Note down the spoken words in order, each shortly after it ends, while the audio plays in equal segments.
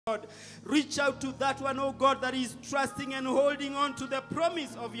God. Reach out to that one, oh God, that is trusting and holding on to the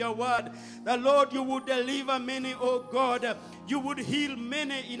promise of your word. That, Lord, you would deliver many, oh God. You would heal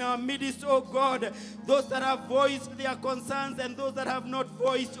many in our midst, oh God. Those that have voiced their concerns and those that have not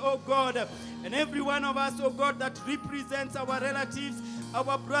voiced, oh God. And every one of us, oh God, that represents our relatives,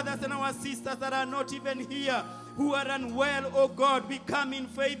 our brothers and our sisters that are not even here, who are unwell, oh God. We come in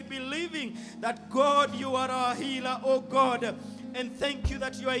faith believing that, God, you are our healer, oh God. And thank you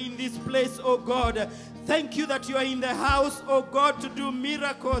that you are in this place, oh God. Thank you that you are in the house, oh God, to do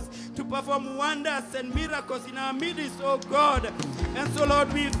miracles, to perform wonders and miracles in our midst, oh God. And so,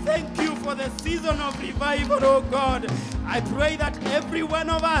 Lord, we thank you for the season of revival, oh God. I pray that every one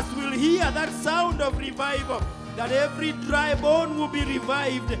of us will hear that sound of revival, that every dry bone will be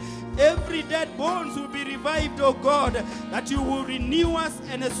revived, every dead bones will be revived, oh God, that you will renew us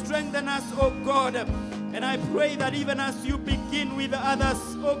and strengthen us, oh God. And I pray that even as you begin with others,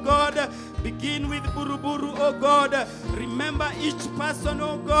 oh God, begin with Buruburu, oh God, remember each person,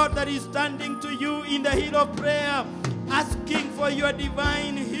 oh God, that is standing to you in the heat of prayer, asking for your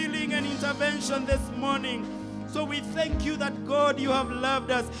divine healing and intervention this morning. So we thank you that, God, you have loved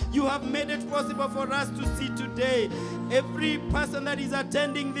us. You have made it possible for us to see today. Every person that is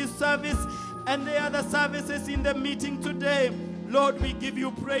attending this service and the other services in the meeting today, Lord, we give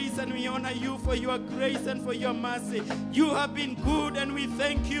you praise and we honor you for your grace and for your mercy. You have been good and we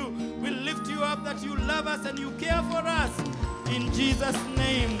thank you. We lift you up that you love us and you care for us. In Jesus'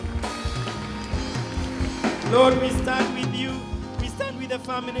 name. Lord, we stand with you. We stand with the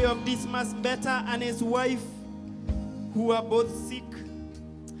family of Dismas Beta and his wife, who are both sick.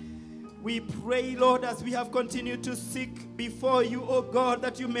 We pray, Lord, as we have continued to seek before you, oh God,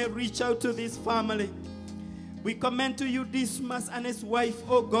 that you may reach out to this family. We commend to you Dismas and his wife,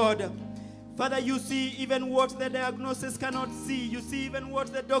 oh God. Father, you see even what the diagnosis cannot see. You see even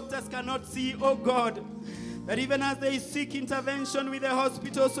what the doctors cannot see, oh God. That even as they seek intervention with the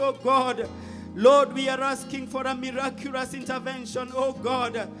hospitals, oh God, Lord, we are asking for a miraculous intervention, oh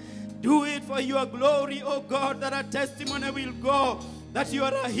God. Do it for your glory, oh God, that a testimony will go, that you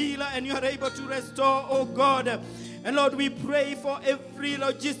are a healer and you are able to restore, oh God. And Lord, we pray for every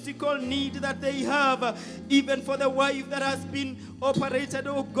logistical need that they have, even for the wife that has been operated,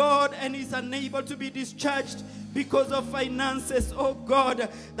 oh God, and is unable to be discharged because of finances, oh God,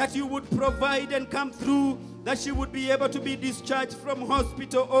 that you would provide and come through, that she would be able to be discharged from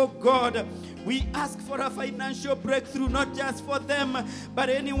hospital, oh God. We ask for a financial breakthrough, not just for them, but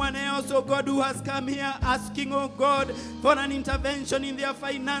anyone else, oh God, who has come here asking, oh God, for an intervention in their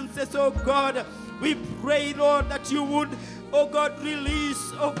finances, oh God. We pray, Lord, that you would, oh God,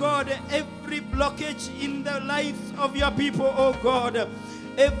 release, oh God, every blockage in the lives of your people, oh God.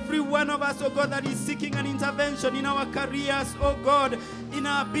 Every one of us, oh God, that is seeking an intervention in our careers, oh God, in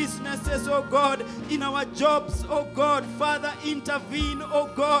our businesses, oh God, in our jobs, oh God. Father, intervene,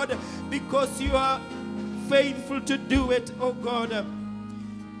 oh God, because you are faithful to do it, oh God.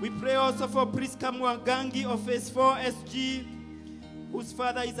 We pray also for Priska Mwangangi of Phase 4 SG, whose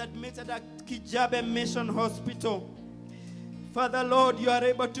father is admitted at Kijabe Mission Hospital. Father, Lord, you are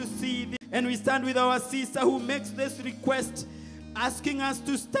able to see this. And we stand with our sister who makes this request, asking us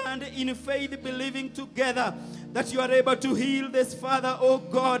to stand in faith, believing together that you are able to heal this father, oh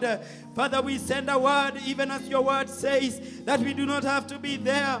God. Father, we send a word, even as your word says, that we do not have to be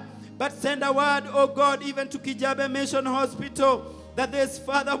there, but send a word, oh God, even to Kijabe Mission Hospital, that this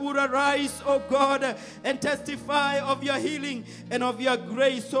father would arise, oh God, and testify of your healing and of your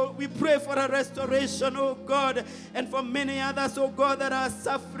grace. So we pray for a restoration, oh God, and for many others, oh God, that are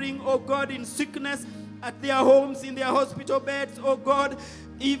suffering, oh God, in sickness at their homes, in their hospital beds, oh God.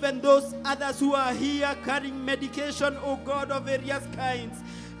 Even those others who are here carrying medication, oh God, of various kinds.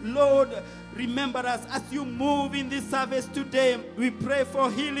 Lord, remember us as you move in this service today. We pray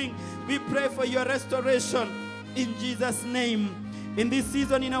for healing. We pray for your restoration in Jesus' name. In this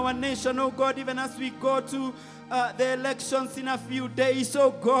season in our nation, oh God, even as we go to the elections in a few days,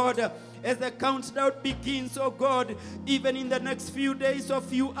 oh God, as the countdown begins, oh God, even in the next few days or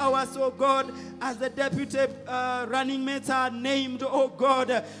few hours, oh God, as the deputy running mates are named, oh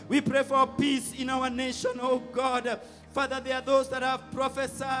God, we pray for peace in our nation, oh God. Father, there are those that have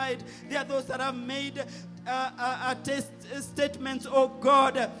prophesied, there are those that have made statements, oh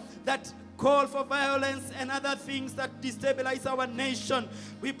God, that call for violence and other things that destabilize our nation.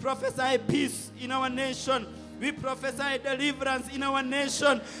 We prophesy peace in our nation. We prophesy deliverance in our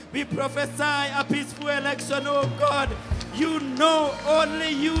nation. We prophesy a peaceful election, oh God. You know,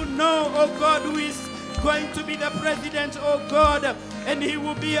 only you know, oh God, who is going to be the president, oh God. And he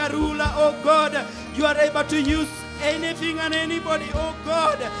will be a ruler, oh God. You are able to use anything and anybody, oh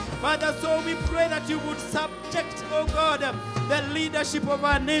God. Father, so we pray that you would subject, oh God, the leadership of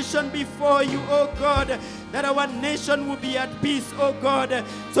our nation before you, oh God, that our nation will be at peace, oh God.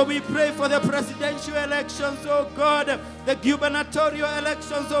 So we pray for the presidential elections, oh God, the gubernatorial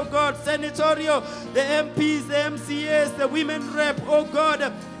elections, oh God, senatorial, the MPs, the MCAs, the women rep, oh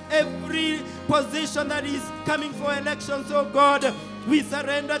God, every position that is coming for elections, oh God, we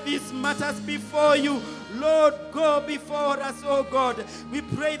surrender these matters before you. Lord, go before us, oh God. We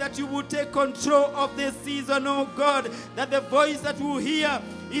pray that you will take control of this season, oh God, that the voice that we will hear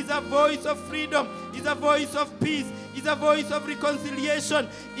is a voice of freedom, is a voice of peace, is a voice of reconciliation,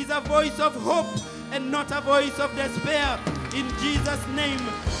 is a voice of hope, and not a voice of despair. In Jesus' name,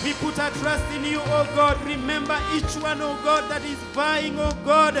 we put our trust in you, oh God. Remember each one, oh God, that is vying, oh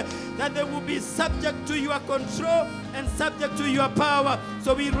God, that they will be subject to your control and subject to your power.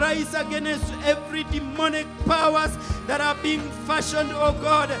 So we rise against every demonic powers that are being fashioned, oh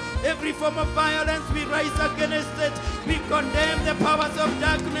God. Every form of violence, we rise against it. We condemn the powers of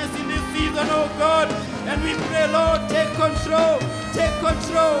darkness in this season, oh God. And we pray, Lord, take control,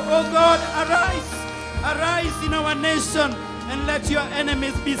 oh God. Arise in our nation and let your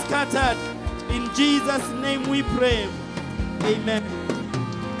enemies be scattered. In Jesus' name we pray. Amen.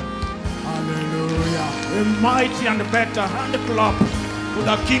 Hallelujah. A mighty and better hand clap to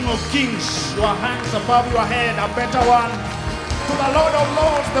the King of Kings. Your hands above your head, a better one. To the Lord of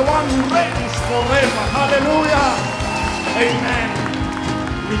Lords, the one who reigns forever. Hallelujah. Amen.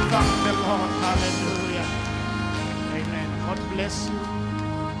 We thank the Lord. Hallelujah. Amen. God bless you.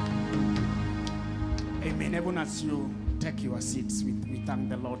 Amen. Even as you take your seats, we thank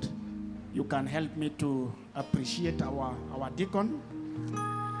the Lord. You can help me to appreciate our deacon.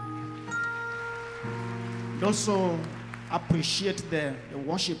 And also appreciate the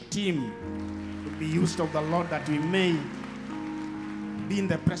worship team to be used of the Lord, that we may be in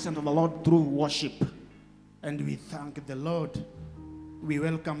the presence of the Lord through worship. And we thank the Lord. We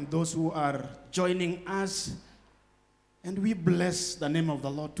welcome those who are joining us, and we bless the name of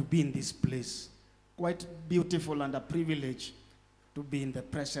the Lord to be in this place. Quite beautiful and a privilege to be in the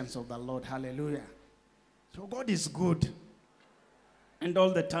presence of the Lord. Hallelujah. So God is good, and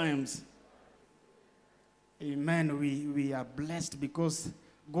all the times. Amen. We are blessed because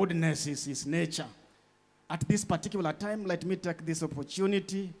goodness is his nature. At this particular time, let me take this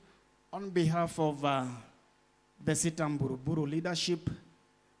opportunity on behalf of the Sitam Buruburu leadership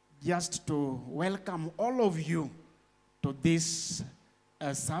just to welcome all of you to this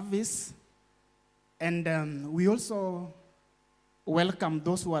service. And we also welcome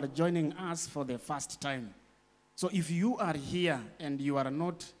those who are joining us for the first time. So if you are here and you are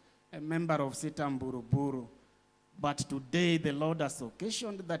not a member of Sitam Buruburu, but today the Lord has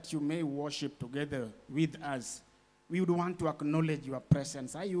occasioned that you may worship together with us, we would want to acknowledge your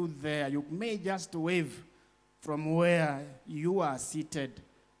presence. Are you there? You may just wave from where you are seated.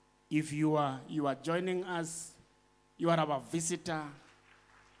 If you are joining us, you are our visitor.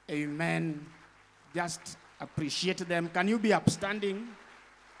 Amen. Just appreciate them. Can you be upstanding?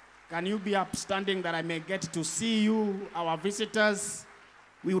 Can you be upstanding that I may get to see you, our visitors?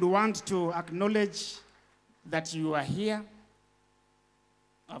 We would want to acknowledge that you are here.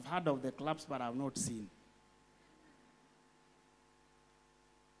 I've heard of the clubs, but I've not seen.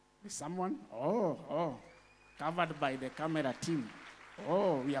 Is someone? Oh, covered by the camera team.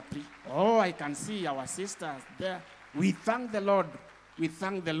 I can see our sisters there. We thank the Lord. We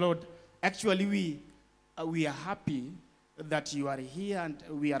thank the Lord. Actually, we are happy that you are here,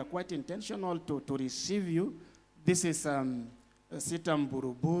 and we are quite intentional to receive you. This is Sitam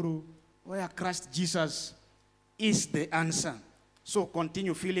Buruburu, where Christ Jesus is the answer. So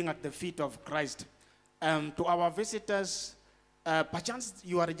continue feeling at the feet of Christ. To our visitors, perchance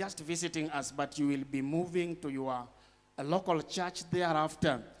you are just visiting us, but you will be moving to your local church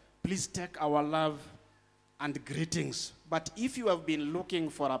thereafter. Please take our love and greetings. But if you have been looking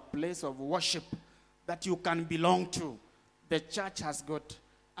for a place of worship that you can belong to, the church has got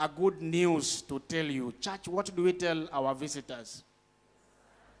a good news to tell you. Church, what do we tell our visitors?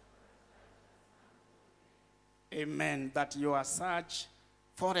 Amen. That your search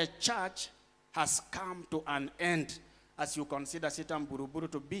for a church has come to an end as you consider Sitam Buruburu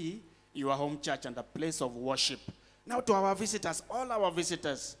to be your home church and a place of worship. Now to our visitors, all our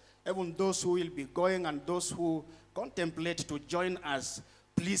visitors, even those who will be going and those who contemplate to join us,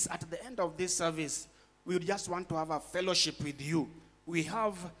 please, at the end of this service, we just want to have a fellowship with you. We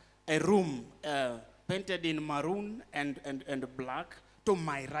have a room painted in maroon and black to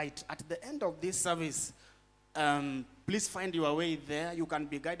my right. At the end of this service, please find your way there. You can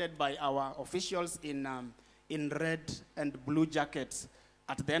be guided by our officials in in red and blue jackets.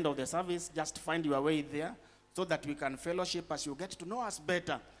 At the end of the service, just find your way there so that we can fellowship as you get to know us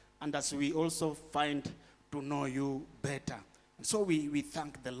better and as we also find to know you better. And so we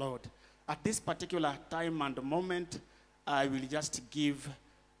thank the Lord. At this particular time and moment, I will just give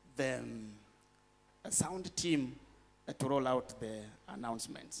the sound team to roll out the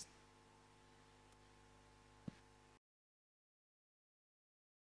announcements.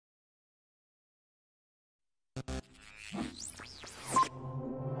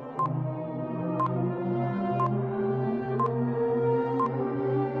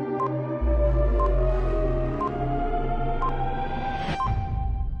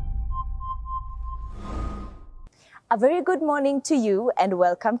 A very good morning to you and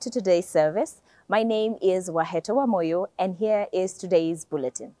welcome to today's service. My name is Waheto Wamoyo and here is today's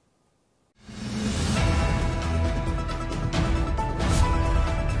bulletin.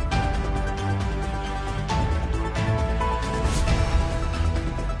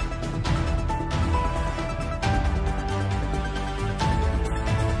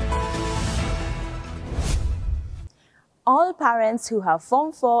 All parents who have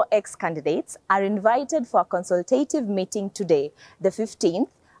Form 4 ex-candidates are invited for a consultative meeting today, the 15th,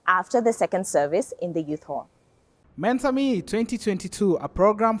 after the second service in the Youth Hall. Mentor Me 2022, a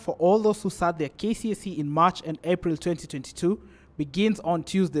program for all those who sat their KCSE in March and April 2022, begins on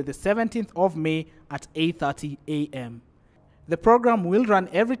Tuesday, the 17th of May at 8:30 a.m. The program will run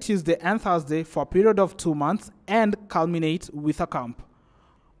every Tuesday and Thursday for a period of 2 months and culminate with a camp.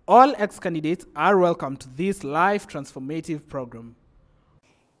 All ex-candidates are welcome to this life transformative program.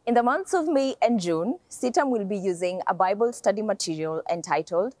 In the months of May and June, CITAM will be using a Bible study material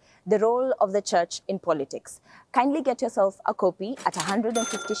entitled The Role of the Church in Politics. Kindly get yourself a copy at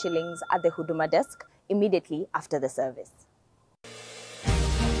 150 shillings at the Huduma desk immediately after the service.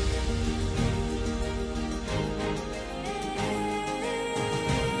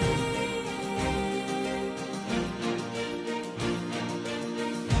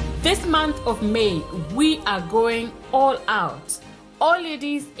 This month of May, we are going all out. All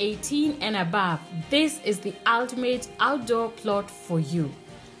ladies 18 and above, this is the ultimate outdoor plot for you.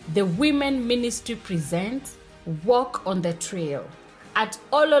 The Women Ministry presents Walk on the Trail at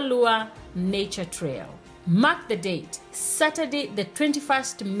Ololua Nature Trail. Mark the date, Saturday the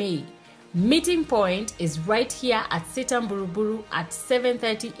 21st May. Meeting point is right here at CITAM Buruburu at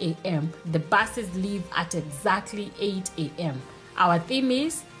 7:30 a.m. The buses leave at exactly 8 a.m. Our theme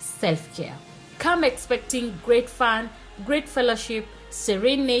is self-care. Come expecting great fun, great fellowship,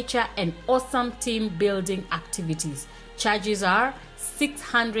 serene nature, and awesome team building activities. Charges are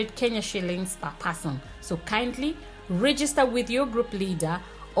 600 Kenya shillings per person. So kindly register with your group leader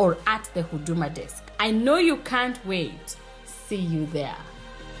or at the Huduma desk. I know you can't wait. See you there.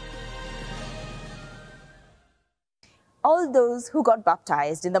 All those who got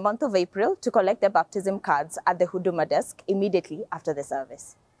baptized in the month of April to collect their baptism cards at the Huduma desk immediately after the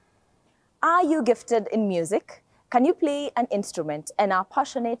service. Are you gifted in music? Can you play an instrument and are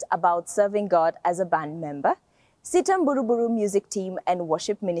passionate about serving God as a band member? CITAM Buruburu Music Team and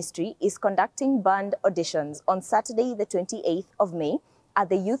Worship Ministry is conducting band auditions on Saturday the 28th of May at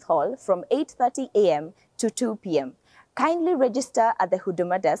the Youth Hall from 8:30 a.m. to 2 p.m. Kindly register at the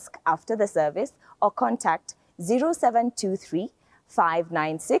Huduma desk after the service or contact 0723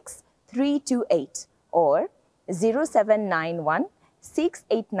 596 328 or 0791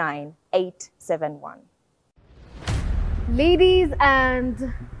 689 871. Ladies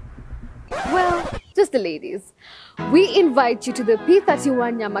and, well, just the ladies. We invite you to the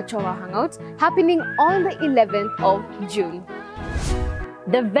P31 Nyamachowa Hangout happening on the 11th of June.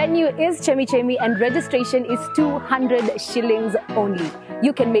 The venue is Chemi Chemi and registration is 200 shillings only.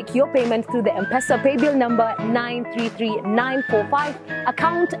 You can make your payment through the M-Pesa paybill number 933945.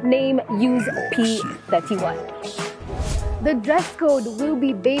 Account name use P31. The dress code will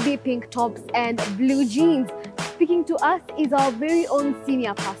be baby pink tops and blue jeans. Speaking to us is our very own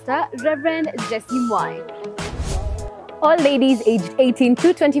senior pastor, Reverend Jesse Mwai. All ladies aged 18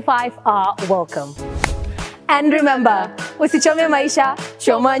 to 25 are welcome. And remember, usichome maisha,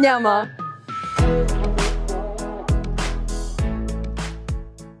 choma nyama.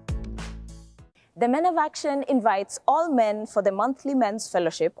 The Men of Action invites all men for the monthly men's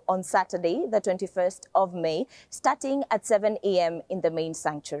fellowship on Saturday, the 21st of May, starting at 7 a.m. in the main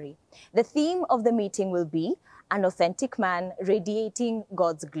sanctuary. The theme of the meeting will be An Authentic Man Radiating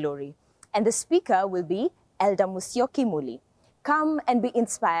God's Glory. And the speaker will be Elder Musyoki Muli. Come and be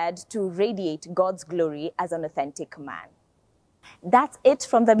inspired to radiate God's glory as an authentic man. That's it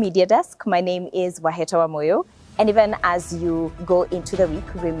from the media desk. My name is Waheto Wamoyo. And even as you go into the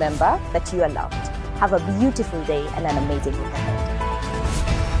week, remember that you are loved. Have a beautiful day and an amazing week ahead.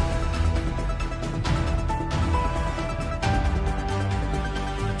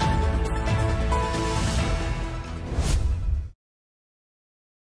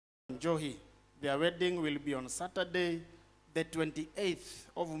 Johi, their wedding will be on Saturday, the 28th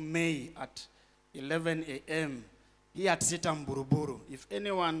of May at 11 a.m. here at Sitam Buruburu. If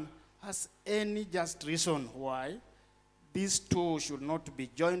anyone has any just reason why these two should not be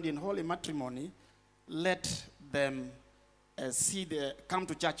joined in holy matrimony, let them come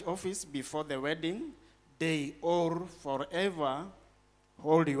to church office before the wedding day or forever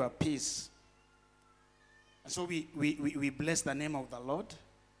hold your peace. And so we bless the name of the Lord.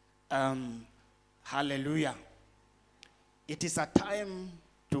 Hallelujah. It is a time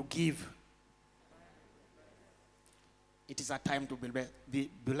to give. It is a time to be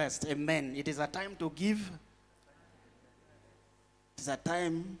blessed. Amen. It is a time to give. It is a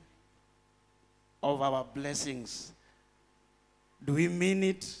time of our blessings. Do we mean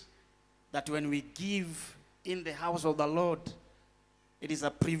it? That when we give in the house of the Lord, it is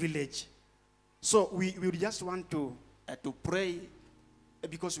a privilege. So we just want to pray,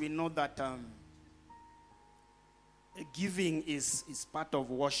 because we know that giving is part of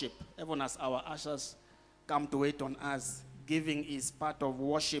worship. Even as our ushers come to wait on us, giving is part of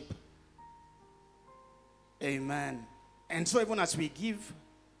worship. Amen. And so even as we give,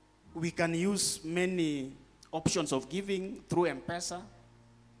 we can use many options of giving through M-Pesa,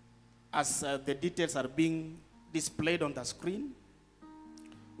 as the details are being displayed on the screen.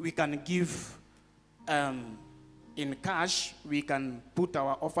 We can give in cash. We can put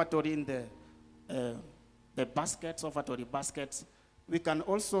our offertory in the baskets, offertory baskets. We can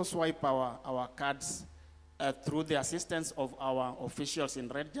also swipe our cards through the assistance of our officials in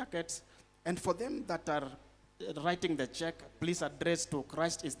red jackets. And for them that are writing the check, please address to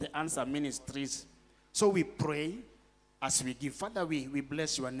Christ is the Answer Ministries. So we pray as we give. Father, we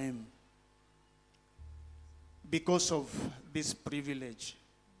bless your name because of this privilege.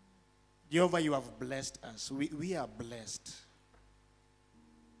 Jehovah, you have blessed us. We are blessed.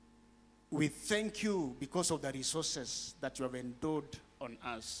 We thank you because of the resources that you have endowed on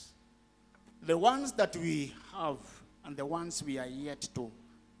us. The ones that we have and the ones we are yet to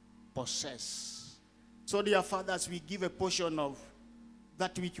possess. So, dear fathers, we give a portion of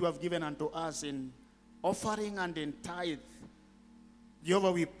that which you have given unto us in offering and in tithe.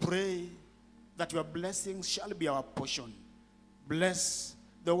 Jehovah, we pray that your blessings shall be our portion. Bless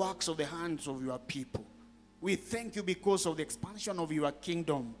the works of the hands of your people. We thank you because of the expansion of your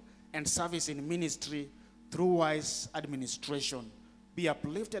kingdom and service in ministry through wise administration. Be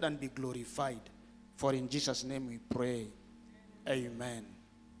uplifted and be glorified. For in Jesus' name we pray. Amen.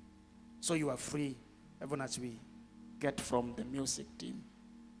 So you are free, even as we get from the music team.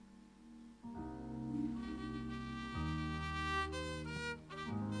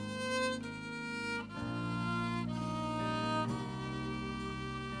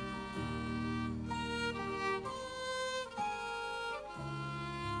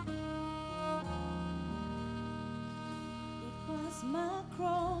 My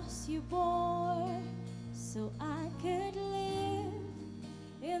cross you bore, so I could live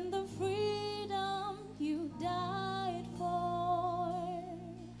in the freedom you died for.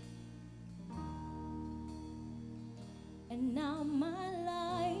 And now my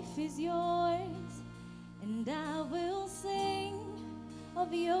life is yours, and I will sing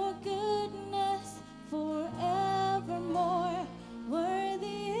of your goodness forevermore.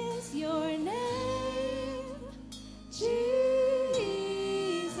 Worthy is your name, Jesus.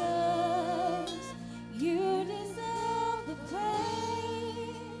 You deserve the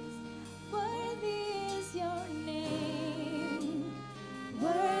praise.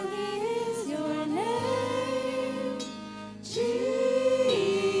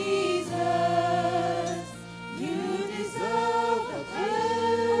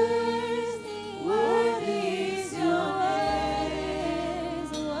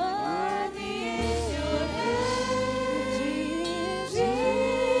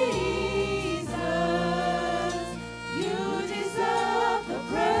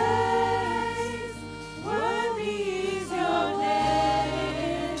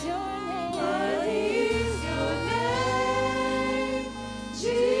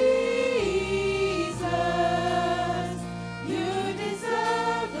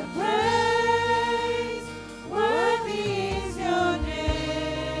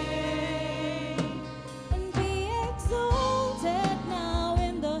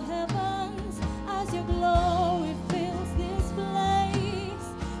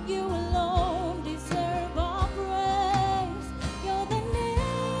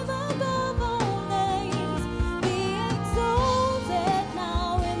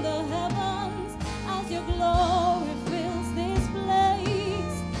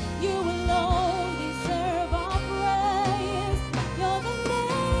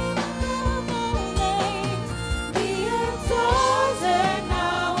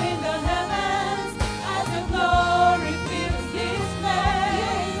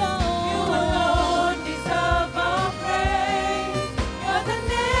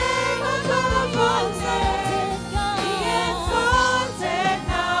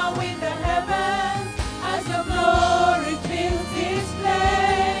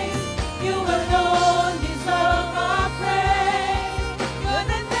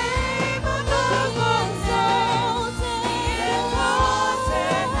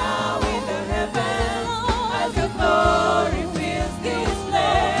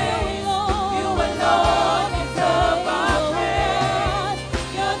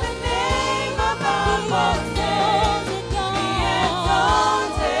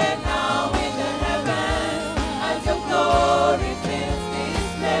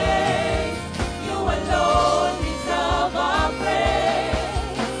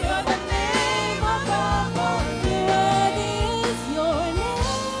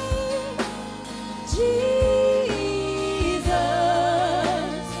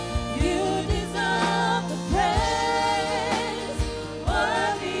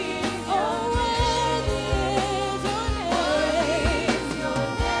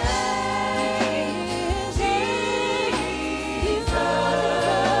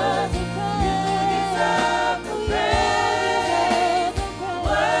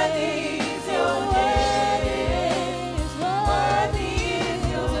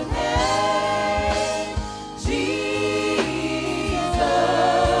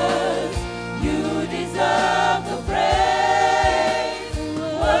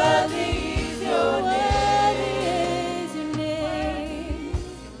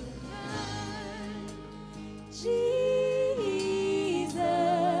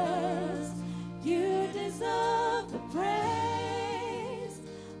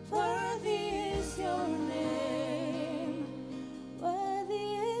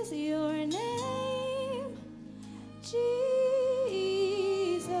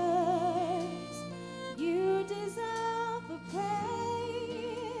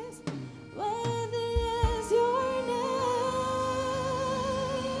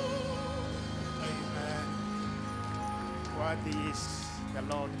 Worthy is the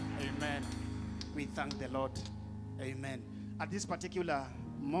Lord. Amen. We thank the Lord. Amen. At this particular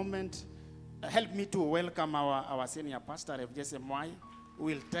moment, help me to welcome our senior pastor, Rev. Jesse Mwai, who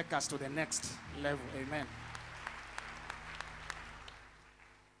will take us to the next level. Amen.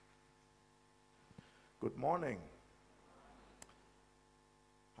 Good morning.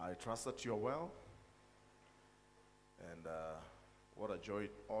 I trust that you're well. And what a joy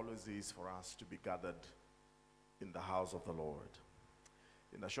it always is for us to be gathered in the house of the Lord.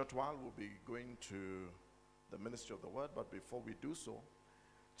 In a short while, we'll be going to the ministry of the word, but before we do so,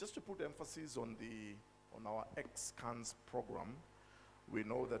 just to put emphasis on our ex-cans program, we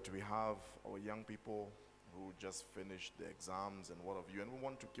know that we have our young people who just finished the exams and what have you, and we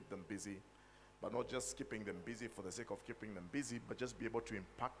want to keep them busy, but not just keeping them busy for the sake of keeping them busy, but just be able to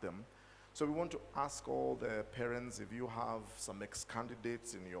impact them. So we want to ask all the parents, if you have some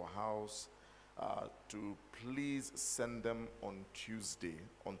ex-candidates in your house, to please send them on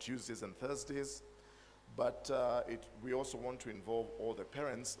Tuesdays and Thursdays. But we also want to involve all the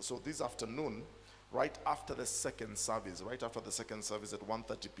parents. So this afternoon, right after the second service at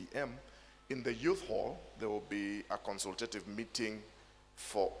 1:30 p.m., in the youth hall, there will be a consultative meeting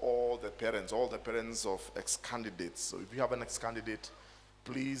for all the parents of ex-candidates. So if you have an ex-candidate,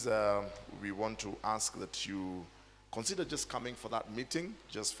 please, we want to ask that you consider just coming for that meeting,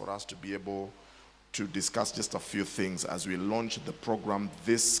 just for us to be able to discuss just a few things as we launch the program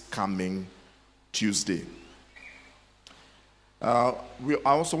this coming Tuesday. I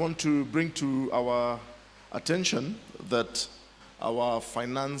also want to bring to our attention that our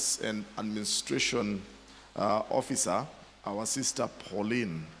finance and administration officer, our sister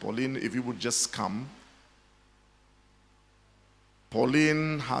Pauline, if you would just come.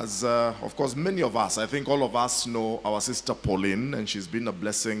 Pauline has, of course, many of us, I think all of us know our sister Pauline, and she's been a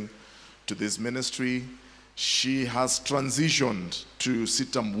blessing to this ministry. She has transitioned to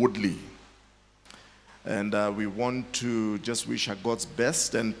Sitam Woodley. And we want to just wish her God's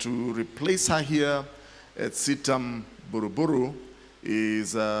best, and to replace her here at Sitam Buruburu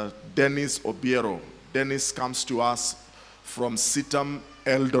is Dennis Obiero. Dennis comes to us from Sitam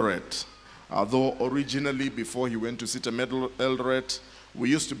Eldoret. Although originally, before he went to Sitam Eldoret, we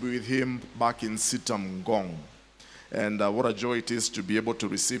used to be with him back in Sitam Ngong. And what a joy it is to be able to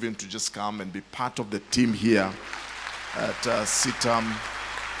receive him, to just come and be part of the team here at Sitam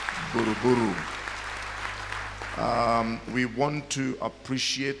Buruburu. We want to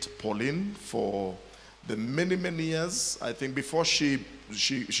appreciate Pauline for the many, many years. I think before she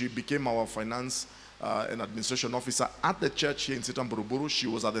became our finance and administration officer at the church here in Sitam Buruburu, she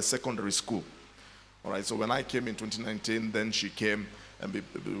was at the secondary school. All right, so when I came in 2019, then she came and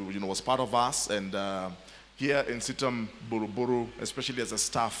was part of us. And here in Sitam Buruburu, especially as a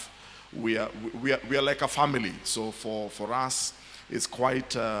staff, we are like a family. So for us, it's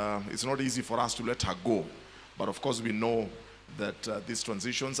quite it's not easy for us to let her go. But of course, we know that these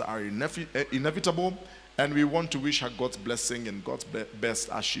transitions are inevitable, and we want to wish her God's blessing and God's best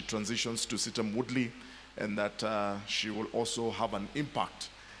as she transitions to Sitam Woodley, and that she will also have an impact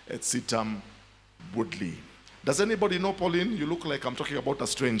at Sitam Woodley. Does anybody know Pauline? You look like I'm talking about a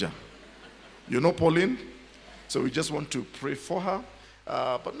stranger. You know Pauline? So we just want to pray for her.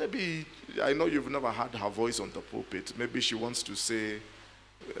 But maybe, I know you've never heard her voice on the pulpit. Maybe she wants to say,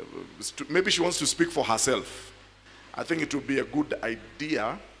 maybe she wants to speak for herself. I think it would be a good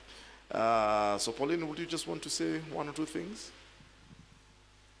idea. So Pauline, would you just want to say one or two things?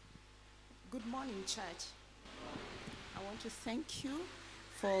 Good morning, church. I want to thank you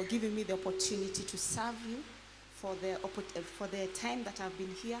for giving me the opportunity to serve you. For the time that I've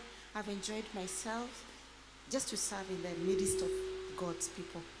been here, I've enjoyed myself just to serve in the midst of God's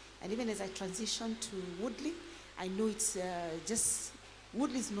people. And even as I transition to Woodley, I know it's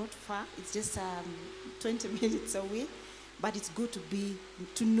Woodley is not far. It's just 20 minutes away. But it's good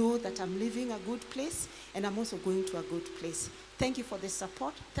to know that I'm leaving a good place, and I'm also going to a good place. Thank you for the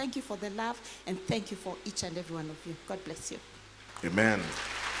support. Thank you for the love. And thank you for each and every one of you. God bless you. Amen.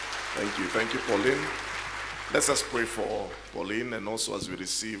 Thank you. Thank you, Pauline. Let's just pray for Pauline, and also as we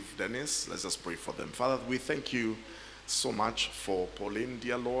receive Dennis, let's just pray for them. Father, we thank you so much for Pauline,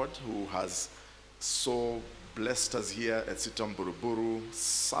 dear Lord, who has so blessed us here at Sitam Buruburu,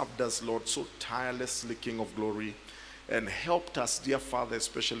 served us, Lord, so tirelessly, King of Glory, and helped us, dear Father,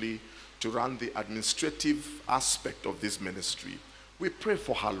 especially to run the administrative aspect of this ministry. We pray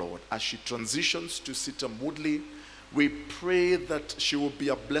for her, Lord, as she transitions to Sitam Woodley. We pray that she will be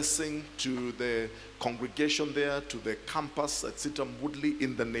a blessing to the congregation there, to the campus at Sitam Woodley,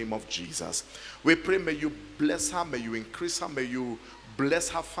 in the name of Jesus. We pray, may you bless her, may you increase her, may you Bless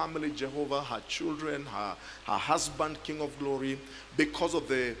her family, Jehovah, her children, her husband, King of Glory, because of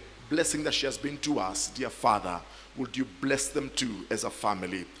the blessing that she has been to us, dear Father. Would you bless them too as a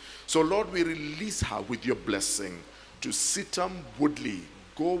family? So, Lord, we release her with your blessing to Sitam Woodley.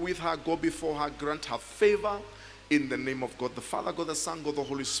 Go with her, go before her, grant her favor in the name of God the Father, God the Son, God the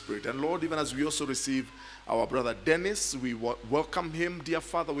Holy Spirit. And Lord, even as we also receive our brother Dennis, we welcome him, dear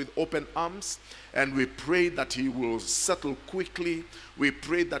Father, with open arms. And we pray that he will settle quickly. We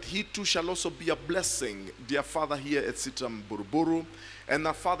pray that he too shall also be a blessing, dear Father, here at Sitam Buruburu. And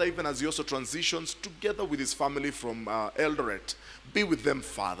that, Father, even as he also transitions together with his family from Eldoret, be with them,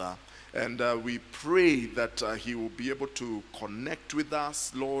 Father. And we pray that he will be able to connect with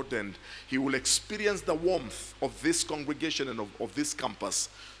us, Lord, and he will experience the warmth of this congregation and of this campus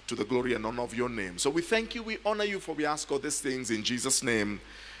to the glory and honor of your name. So we thank you, we honor you, for we ask all these things in Jesus' name.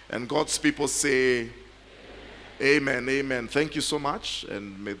 And God's people say, amen, amen. Thank you so much,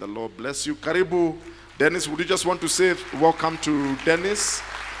 and may the Lord bless you. Karibu. Dennis, would you just want to say welcome to Dennis?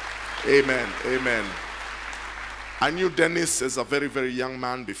 Amen, amen. I knew Dennis as a very, very young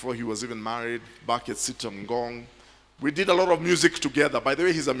man before he was even married, back at Sitam Ngong. We did a lot of music together. By the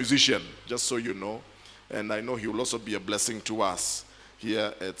way, he's a musician, just so you know. And I know he will also be a blessing to us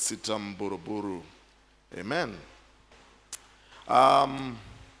here at Sitam Buruburu. Amen.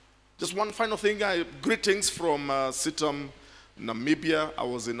 Just one final thing. Greetings from Sitam, Namibia. I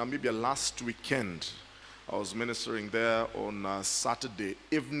was in Namibia last weekend. I was ministering there on Saturday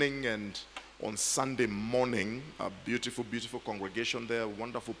evening and on Sunday morning. A beautiful, beautiful congregation there,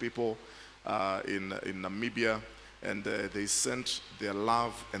 wonderful people in Namibia. And they sent their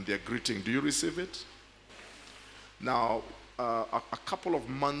love and their greeting. Do you receive it? Now, a couple of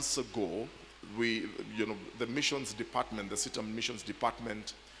months ago, the missions department, the Sitam missions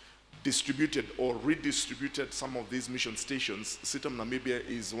department, distributed or redistributed some of these mission stations. Sitam Namibia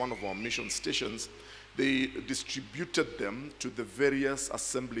is one of our mission stations. They distributed them to the various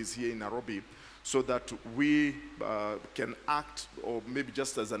assemblies here in Nairobi so that we can act, or maybe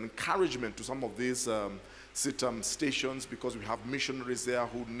just as an encouragement to some of these Sitam stations, because we have missionaries there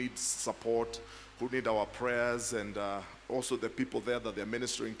who need support, who need our prayers, and also the people there that they're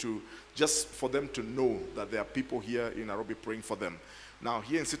ministering to, just for them to know that there are people here in Nairobi praying for them. Now,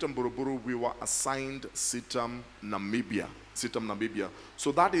 here in Sitam Buruburu, we were assigned Sitam Namibia. Sitam Namibia.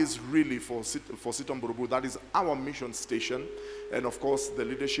 So that is really for Sitam Buruburu, that is our mission station. And of course, the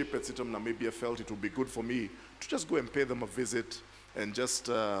leadership at Sitam Namibia felt it would be good for me to just go and pay them a visit and just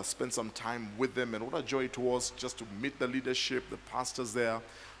spend some time with them. And what a joy it was just to meet the leadership, the pastors there.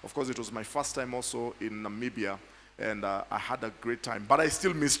 Of course, it was my first time also in Namibia, and I had a great time. But I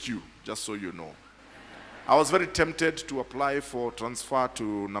still missed you, just so you know. I was very tempted to apply for transfer to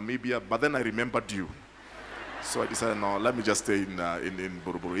Namibia, but then I remembered you. So I decided, no, let me just stay in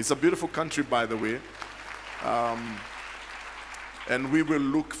Buruburu. It's a beautiful country, by the way. And we will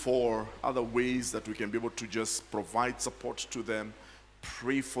look for other ways that we can be able to just provide support to them,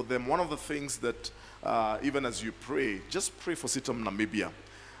 pray for them. One of the things that, even as you pray, just pray for Sitam Namibia.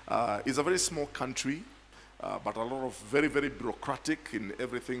 It's a very small country, but a lot of very, very bureaucratic in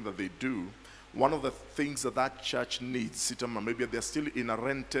everything that they do. One of the things that church needs, Sitam Namibia, they're still in a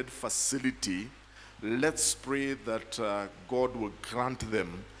rented facility. Let's pray that God will grant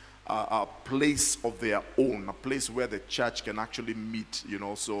them a place of their own, a place where the church can actually meet, you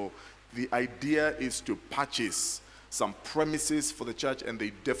know. So the idea is to purchase some premises for the church, and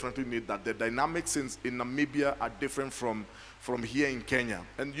they definitely need that. The dynamics in Namibia are different from here in Kenya.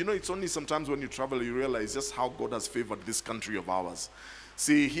 And you know, it's only sometimes when you travel you realize just how God has favored this country of ours.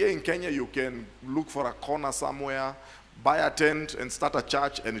 See, here in Kenya, you can look for a corner somewhere, buy a tent, and start a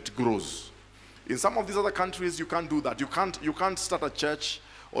church, and it grows. In some of these other countries, you can't do that. You can't start a church,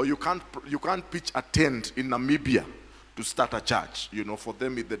 or you can't pitch a tent in Namibia to start a church. You know, for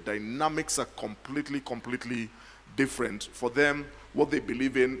them, the dynamics are completely different. For them, what they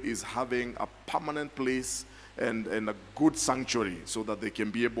believe in is having a permanent place and a good sanctuary so that they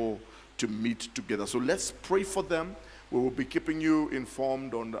can be able to meet together. So let's pray for them. We will be keeping you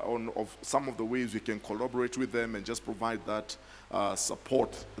informed of some of the ways we can collaborate with them and just provide that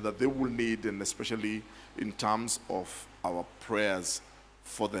support that they will need, and especially in terms of our prayers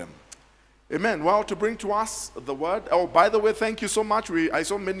for them. Amen. Well, to bring to us the word. Oh, by the way, thank you so much. I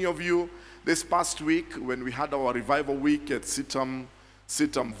saw many of you this past week when we had our revival week at Sitam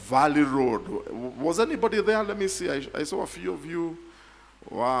Valley Road. Was anybody there? Let me see. I saw a few of you.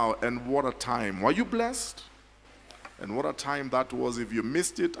 Wow, and what a time. Were you blessed? And what a time that was. If you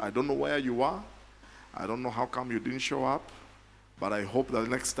missed it, I don't know where you are. I don't know how come you didn't show up. But I hope that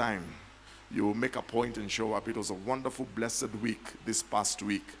next time you will make a point and show up. It was a wonderful, blessed week this past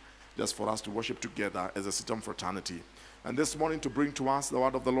week, just for us to worship together as a Sitam fraternity. And this morning to bring to us the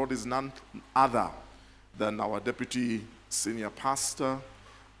word of the Lord is none other than our deputy senior pastor,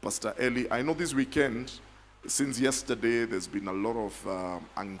 Pastor Eli. I know this weekend, since yesterday, there's been a lot of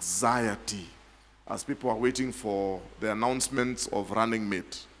anxiety as people are waiting for the announcements of running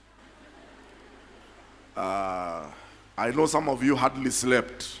mate. I know some of you hardly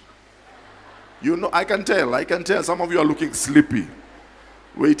slept. You know, I can tell some of you are looking sleepy,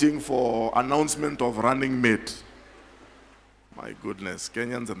 waiting for announcement of running mate. My goodness,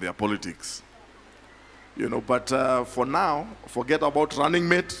 Kenyans and their politics. You know, but for now, forget about running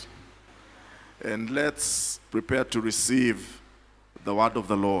mate, and let's prepare to receive the word of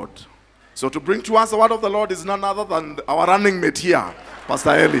the Lord. So to bring to us the word of the Lord is none other than our running mate here,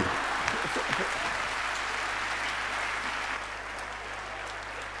 Pastor Eli.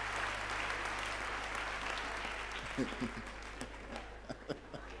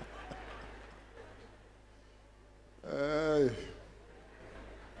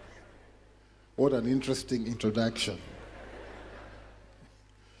 What an interesting introduction.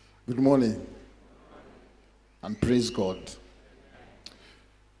 Good morning and praise God.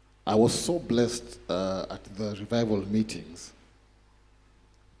 I was so blessed at the revival meetings.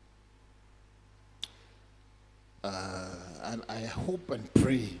 And I hope and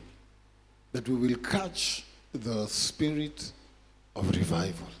pray that we will catch the spirit of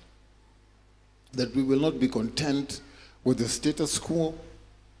revival. That we will not be content with the status quo,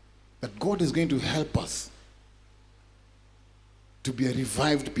 that God is going to help us to be a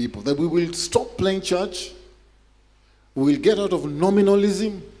revived people, that we will stop playing church, we will get out of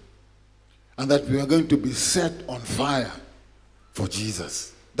nominalism, and that we are going to be set on fire for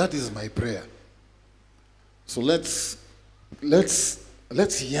Jesus. That is my prayer. So let's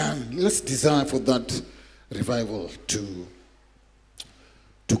yearn, let's desire for that revival to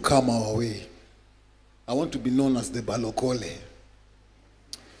come our way. I want to be known as the Balokole.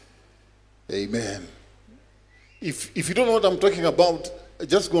 Amen. If you don't know what I'm talking about,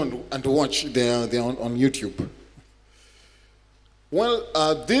 just go and watch. They're on YouTube.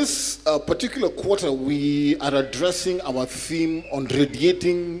 Well, this particular quarter, we are addressing our theme on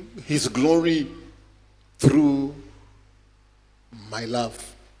radiating His glory through my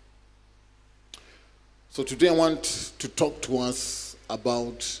love. So today I want to talk to us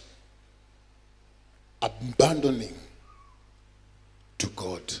about abandoning to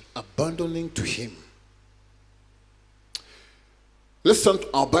God, abandoning to Him. Let's turn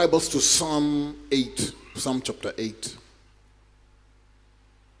our Bibles to Psalm 8, Psalm chapter 8.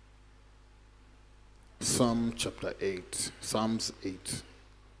 Psalm chapter 8, Psalms 8.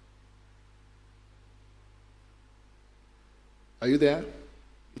 Are you there?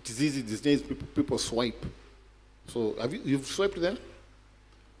 It is easy these days, people swipe. So you've swiped there?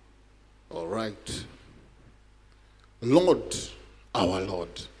 All right. Lord, our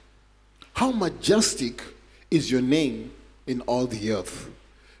Lord, how majestic is your name in all the earth.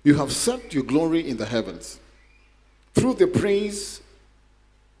 You have set your glory in the heavens. Through the praise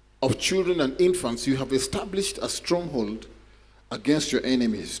of children and infants, you have established a stronghold against your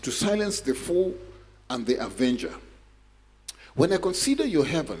enemies to silence the foe and the avenger. When I consider your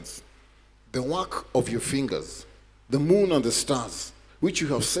heavens, the work of your fingers, the moon and the stars, which you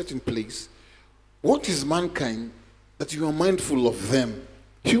have set in place, what is mankind that you are mindful of them,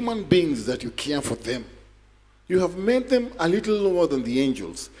 human beings that you care for them? You have made them a little lower than the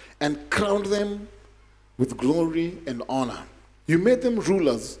angels and crowned them with glory and honor. You made them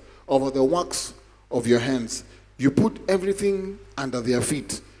rulers over the works of your hands. You put everything under their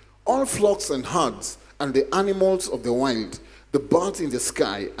feet, all flocks and herds and the animals of the wild, the birds in the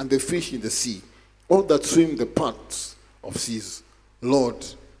sky and the fish in the sea, all that swim the paths of seas. Lord,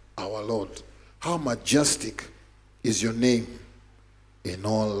 our Lord, how majestic is your name in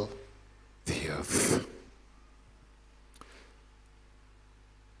all the earth.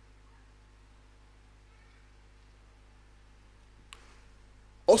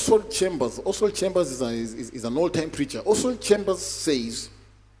 Oswald Chambers is an old-time preacher. Oswald Chambers says,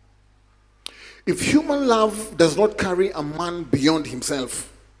 if human love does not carry a man beyond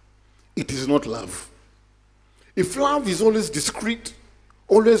himself, it is not love. If love is always discreet,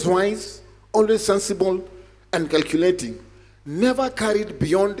 always wise, always sensible and calculating, never carried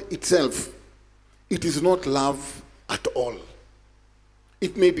beyond itself, it is not love at all.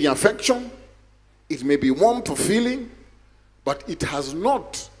 It may be affection, it may be warmth of feeling, but it has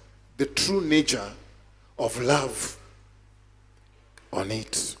not the true nature of love on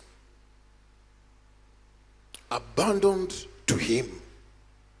it. Abandoned to Him.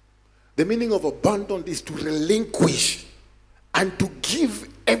 The meaning of abandon is to relinquish and to give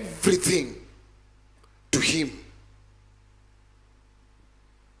everything to him.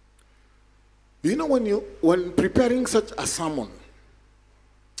 You know, when preparing such a sermon,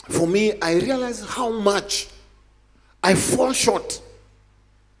 for me, I realize how much I fall short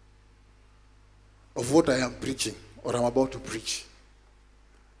of what I am preaching or I'm about to preach.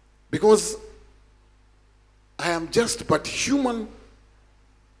 Because I am just but human,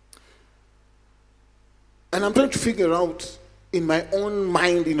 and I'm trying to figure out in my own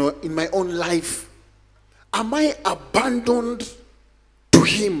mind, in my own life, am I abandoned to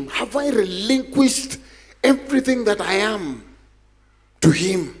him? Have I relinquished everything that I am to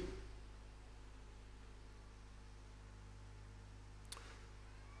him?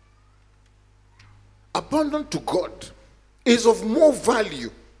 Abandon to God is of more value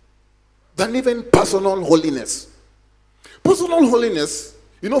than even personal holiness. Personal holiness,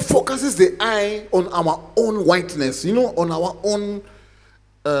 focuses the eye on our own whiteness, on our own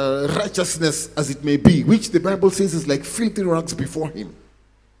righteousness, as it may be, which the Bible says is like filthy rags before him.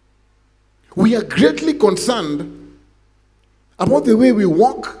 We are greatly concerned about the way we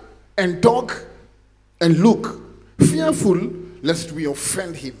walk and talk and look, fearful lest we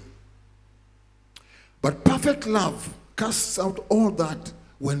offend him. But perfect love casts out all that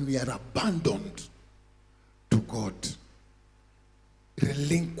when we are abandoned to God,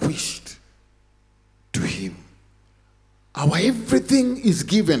 relinquished to him. Our everything is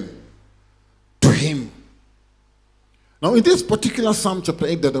given to him. Now, in this particular Psalm chapter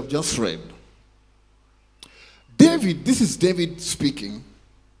 8 that I've just read, David, this is David speaking.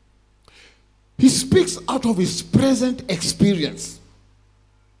 He speaks out of his present experience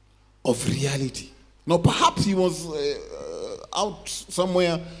of reality. Now, perhaps he was out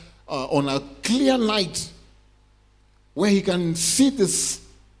somewhere on a clear night where he can see the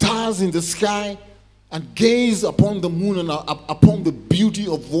stars in the sky and gaze upon the moon and upon the beauty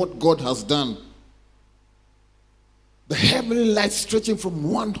of what God has done. The heavenly light stretching from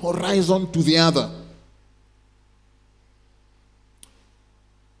one horizon to the other.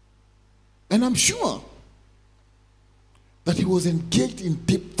 And I'm sure that he was engaged in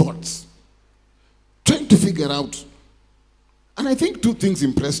deep thoughts, trying to figure out. And I think two things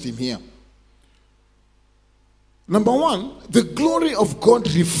impressed him here. Number one, the glory of God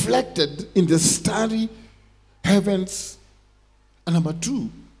reflected in the starry heavens. And number two,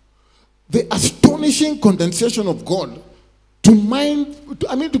 the astonishing condensation of God to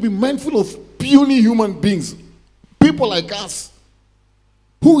be mindful of puny human beings, people like us,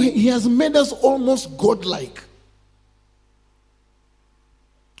 who he has made us almost godlike.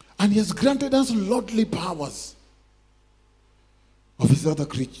 And he has granted us lordly powers of his other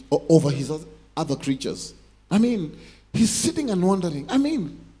over his other creatures. He's sitting and wondering,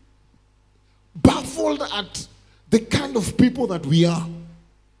 baffled at the kind of people that we are.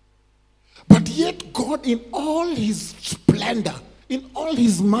 But yet God, in all his splendor, in all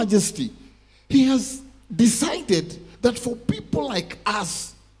his majesty, he has decided that for people like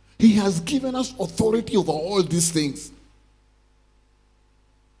us, he has given us authority over all these things.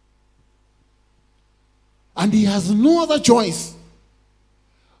 And he has no other choice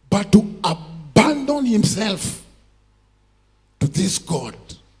but to abandon himself to this God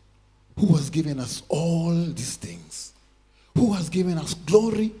who has given us all these things, who has given us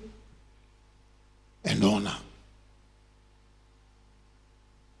glory and honor.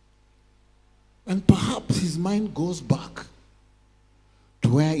 And perhaps his mind goes back to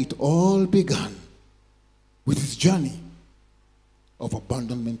where it all began, with his journey of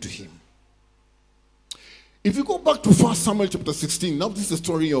abandonment to him. If you go back to 1 Samuel chapter 16, now this is the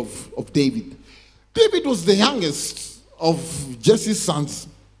story of David. David was the youngest of Jesse's sons.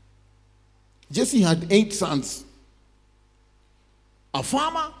 Jesse had 8 sons, a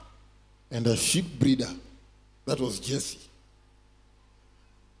farmer and a sheep breeder. That was Jesse.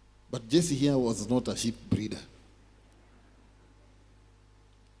 But Jesse here was not a sheep breeder.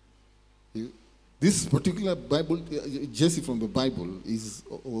 This particular Bible, Jesse from the Bible,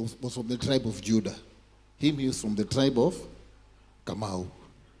 was from the tribe of Judah. He is from the tribe of Kamau.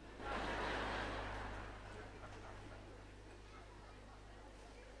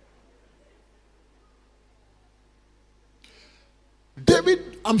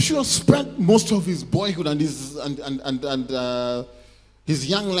 David, I'm sure, spent most of his boyhood and his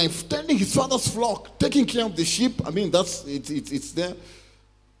young life tending his father's flock, taking care of the sheep. It's there.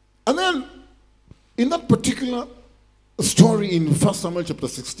 And then, in that particular story in 1 Samuel chapter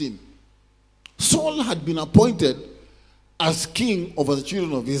 16, Saul had been appointed as king over the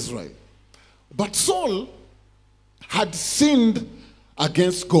children of Israel. But Saul had sinned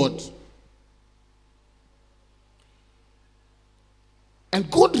against God. And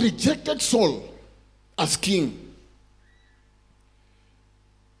God rejected Saul as king.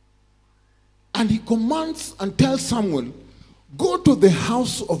 And he commands and tells Samuel, go to the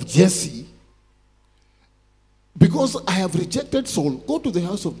house of Jesse, because I have rejected Saul. Go to the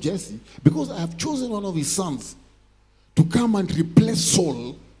house of Jesse, because I have chosen one of his sons to come and replace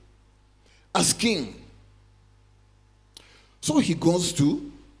Saul as king. So he goes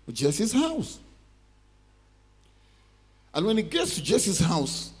to Jesse's house. And when he gets to Jesse's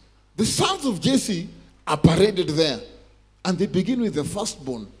house, the sons of Jesse are paraded there. And they begin with the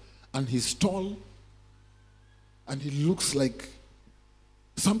firstborn. And he's tall. And he looks like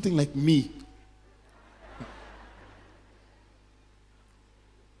something like me.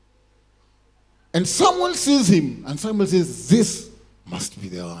 And Samuel sees him. And Samuel says, this must be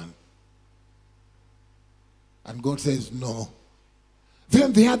the one. And God says, no.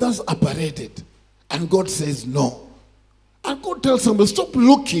 Then the others are paraded. And God says, no. And God tells Samuel, stop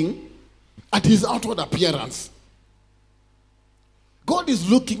looking at his outward appearance. God is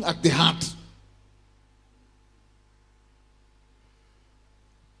looking at the heart.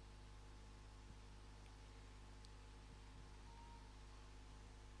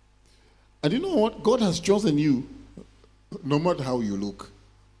 And you know what? God has chosen you no matter how you look.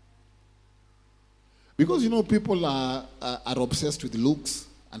 Because, you know, people are obsessed with looks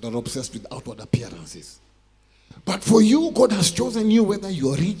and are obsessed with outward appearances. But for you, God has chosen you whether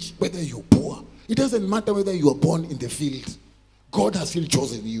you are rich, whether you're poor. It doesn't matter whether you are born in the field. God has still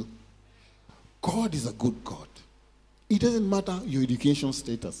chosen you. God is a good God. It doesn't matter your education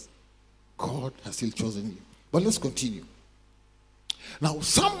status. God has still chosen you. But let's continue. Now,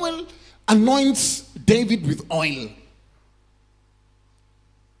 Samuel anoints David with oil.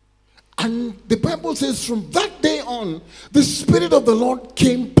 And the Bible says from that day on, the Spirit of the Lord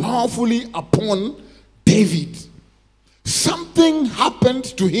came powerfully upon David. Something happened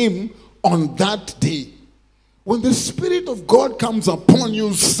to him on that day. When the Spirit of God comes upon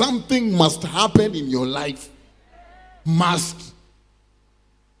you, something must happen in your life. Must.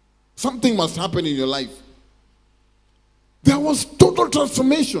 Something must happen in your life. There was total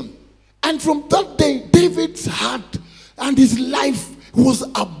transformation. And from that day, David's heart and his life was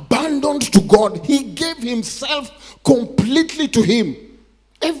abandoned to God. He gave himself completely to him.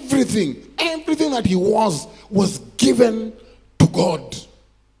 Everything that he was given to God.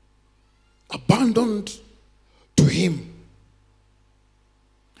 Abandoned to him.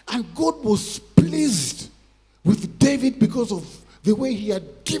 And God was pleased with David because of the way he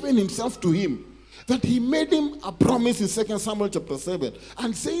had given himself to him. That he made him a promise in 2 Samuel chapter 7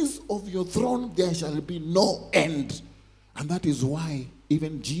 and says, of your throne there shall be no end. And that is why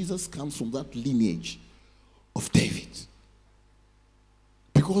even Jesus comes from that lineage of David.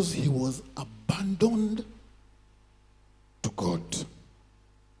 Because he was abandoned to God.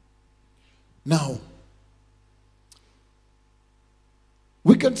 Now,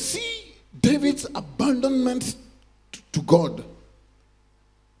 we can see David's abandonment to God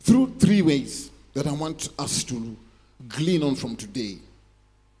through three ways that I want us to glean on from today.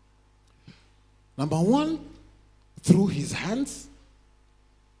 Number one, through his hands.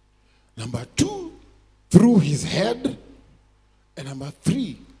 Number two, through his head. And number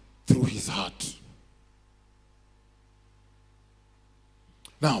three, through his heart.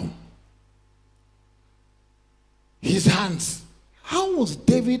 Now, his hands. How was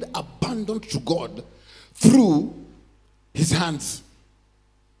David abandoned to God? Through his hands.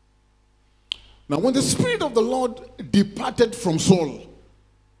 Now, when the Spirit of the Lord departed from Saul,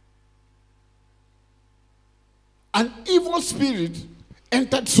 an evil spirit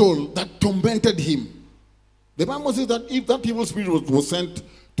entered Saul that tormented him. The Bible says that if that evil spirit was sent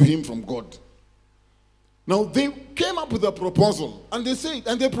to him from God. Now, they came up with a proposal, and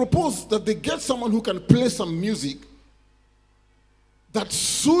they proposed that they get someone who can play some music that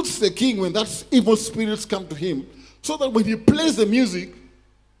suits the king when that evil spirits come to him, so that when he plays the music,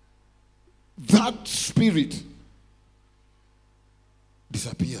 that spirit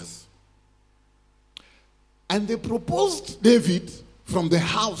disappears. And they proposed David from the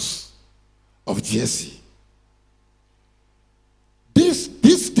house of Jesse.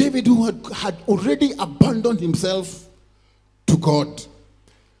 This David who had already abandoned himself to God.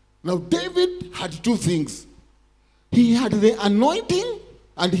 Now David had two things. He had the anointing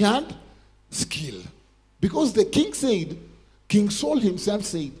and he had skill. Because the king said, King Saul himself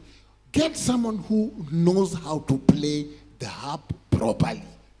said, get someone who knows how to play the harp properly.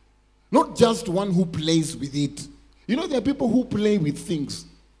 Not just one who plays with it. You know, there are people who play with things.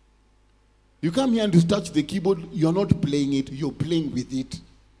 You come here and you touch the keyboard, you're not playing it, you're playing with it.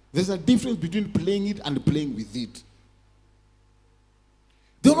 There's a difference between playing it and playing with it.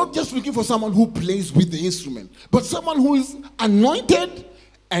 not just looking for someone who plays with the instrument, but someone who is anointed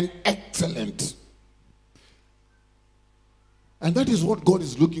and excellent. And that is what God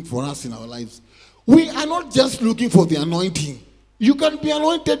is looking for us in our lives. We are not just looking for the anointing. You can be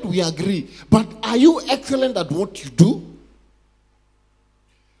anointed, we agree. But are you excellent at what you do?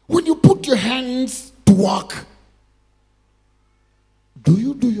 When you put your hands to work, do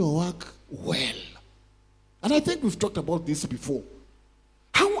you do your work well? And I think we've talked about this before.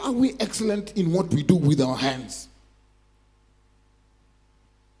 How are we excellent in what we do with our hands?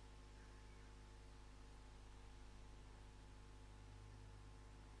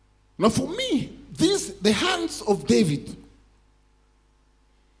 Now for me, the hands of David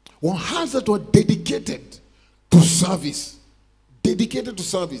were hands that were dedicated to service. Dedicated to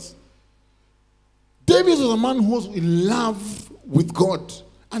service. David was a man who was in love with God,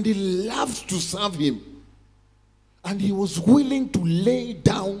 and he loved to serve him. And he was willing to lay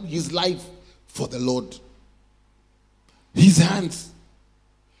down his life for the Lord. His hands.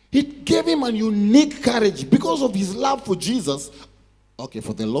 It gave him a unique courage because of his love for Jesus. Okay,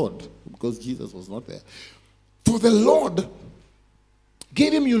 for the Lord, because Jesus was not there. For the Lord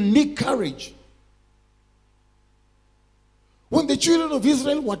gave him unique courage. When the children of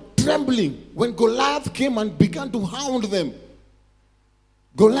Israel were trembling, when Goliath came and began to hound them,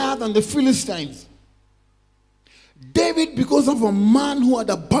 Goliath and the Philistines, David, because of a man who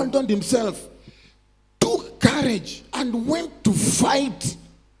had abandoned himself, took courage and went to fight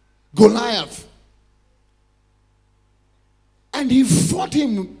Goliath. And he fought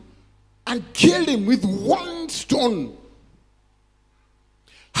him and killed him with one stone.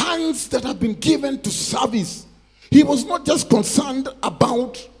 Hands that have been given to service. He was not just concerned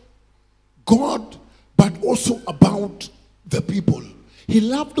about God, but also about the people. He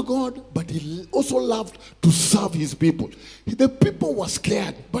loved God, but he also loved to serve his people. The people were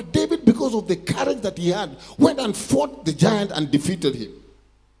scared, but David, because of the courage that he had, went and fought the giant and defeated him.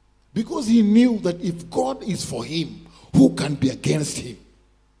 Because he knew that if God is for him, who can be against him?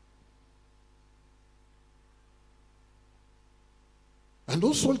 And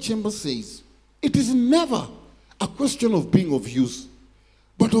Oswald Chambers says, it is never a question of being of use,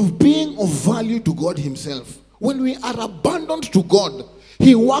 but of being of value to God himself. When we are abandoned to God,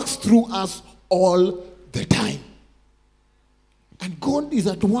 he works through us all the time. And God is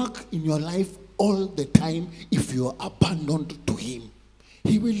at work in your life all the time if you are abandoned to him.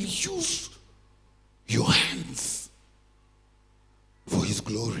 He will use your hands for his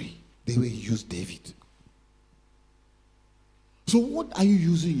glory, the way he used David. So what are you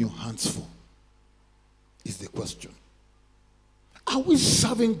using your hands for? Is the question. Are we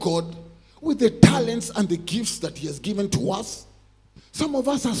serving God with the talents and the gifts that he has given to us? Some of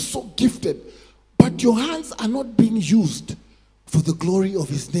us are so gifted, but your hands are not being used for the glory of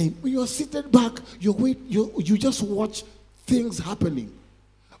his name. When you're seated back, you just watch things happening.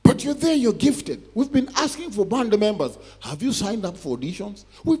 But you're there, you're gifted. We've been asking for band members. Have you signed up for auditions?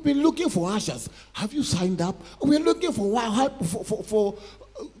 We've been looking for ushers. Have you signed up? We're looking for what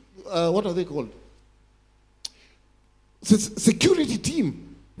are they called? Security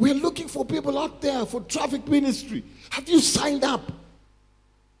team. We're looking for people out there for traffic ministry. Have you signed up?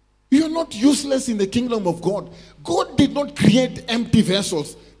 You're not useless in the kingdom of God. God did not create empty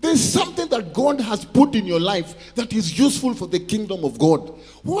vessels. There's something that God has put in your life that is useful for the kingdom of God.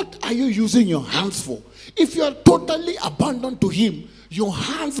 What are you using your hands for? If you are totally abandoned to him, your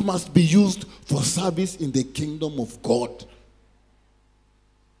hands must be used for service in the kingdom of God.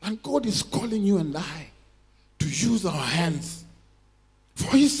 And God is calling you and I to use our hands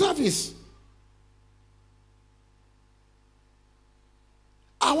for his service.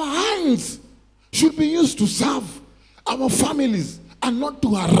 Our hands should be used to serve our families and not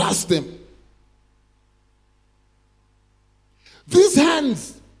to harass them. These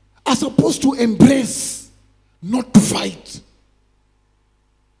hands are supposed to embrace, not to fight.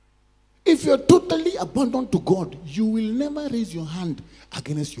 If you're totally abandoned to God, you will never raise your hand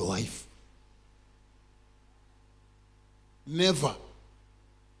against your wife. Never.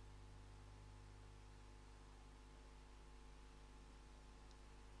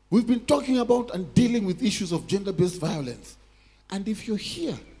 We've been talking about and dealing with issues of gender-based violence. And if you're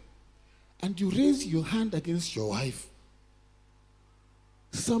here and you raise your hand against your wife,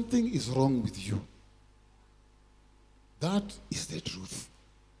 something is wrong with you. That is the truth.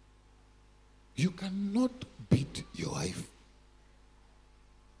 You cannot beat your wife.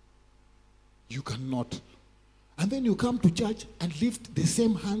 You cannot. And then you come to church and lift the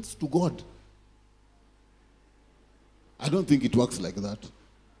same hands to God. I don't think it works like that.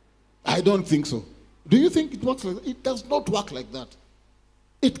 I don't think so. Do you think it works like that? It does not work like that.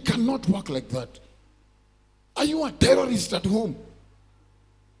 It cannot work like that. Are you a terrorist at home?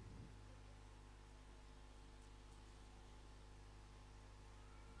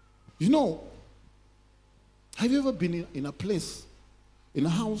 You know, have you ever been in a place, in a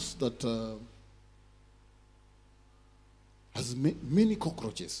house that has many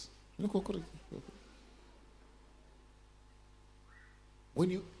cockroaches? You know cockroaches?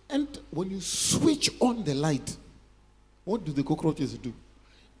 When you switch on the light, what do the cockroaches do?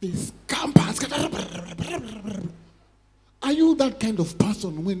 They scamper. Are you that kind of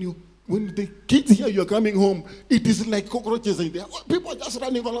person when the kids hear you're coming home, it is like cockroaches in there? People are just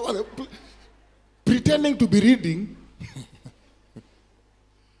running all over, pretending to be reading.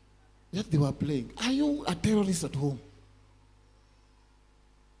 Yet they were playing. Are you a terrorist at home?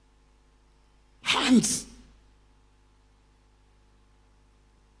 Hands.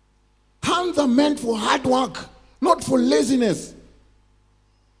 Hands are meant for hard work, not for laziness.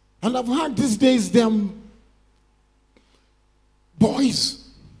 And I've heard these days them boys,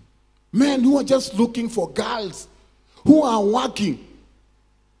 men who are just looking for girls who are working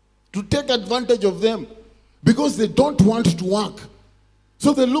to take advantage of them because they don't want to work.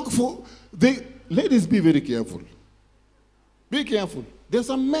 So they look for, ladies, be very careful. Be careful. There are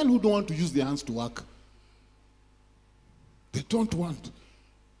some men who don't want to use their hands to work. They don't want.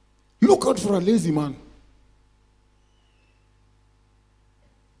 Look out for a lazy man.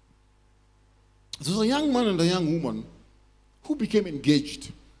 There was a young man and a young woman who became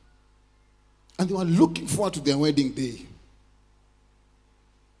engaged. And they were looking forward to their wedding day.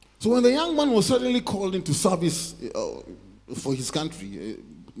 So when the young man was suddenly called into service for his country,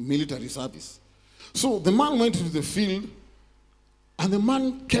 military service. So the man went to the field, and the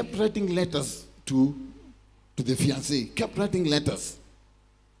man kept writing letters to the fiancée, kept writing letters.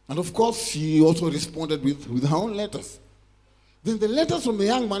 And of course, she also responded with her own letters. Then the letters from the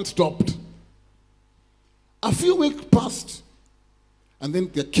young man stopped. A few weeks passed, and then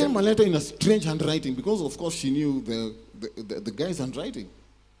there came a letter in a strange handwriting, because of course she knew the guy's handwriting.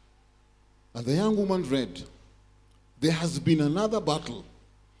 And the young woman read, "There has been another battle.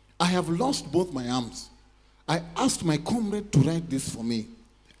 I have lost both my arms. I asked my comrade to write this for me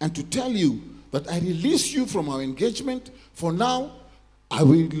and to tell you that I release you from our engagement. For now, I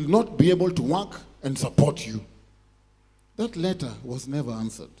will not be able to work and support you." That letter was never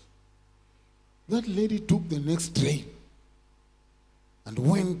answered. That lady took the next train and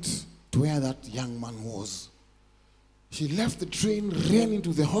went to where that young man was. She left the train, ran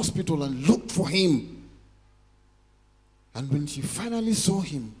into the hospital and looked for him. And when she finally saw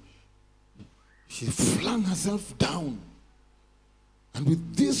him, she flung herself down. And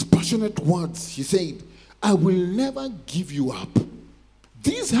with these passionate words, she said, "I will never give you up.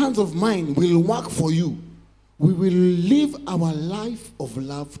 These hands of mine will work for you. We will live our life of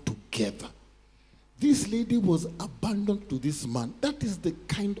love together." This lady was abandoned to this man. That is the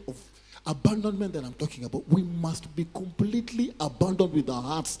kind of abandonment that I'm talking about. We must be completely abandoned with our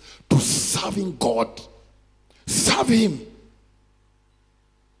hearts to serving God. Serve Him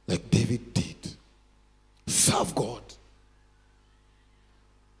like David did. Serve God.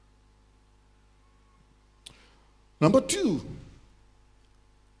 Number two,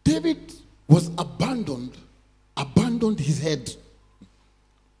 David was abandoned his head.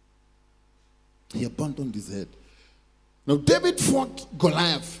 He abandoned his head. Now, David fought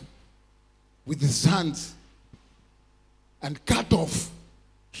Goliath with his hands and cut off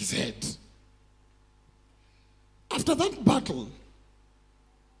his head. After that battle,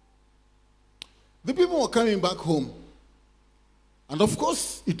 the people were coming back home. And of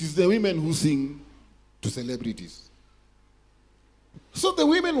course, it is the women who sing to celebrities. So the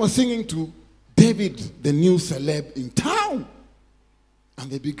women were singing to David, the new celeb in town.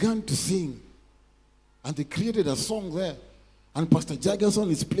 And they began to sing. And they created a song there. And Pastor Jaggerson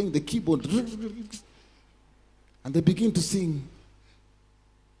is playing the keyboard. And they begin to sing.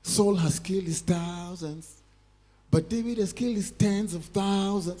 Saul has killed his thousands, but David has killed his tens of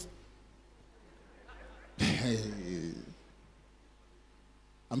thousands.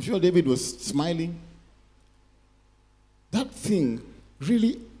 I'm sure David was smiling. That thing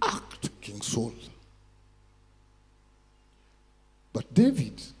really irked King Saul. But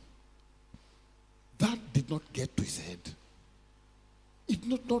David, that did not get to his head. It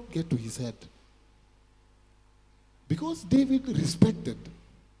did not get to his head. Because David respected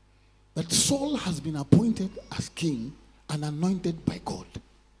that Saul has been appointed as king and anointed by God.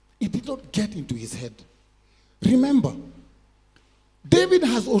 It did not get into his head. Remember, David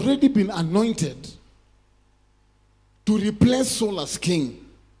has already been anointed to replace Saul as king.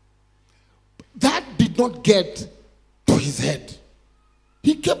 That did not get to his head.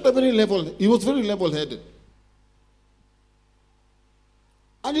 He kept a very level, he was very level-headed.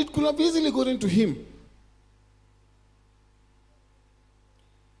 And it could have easily got into him.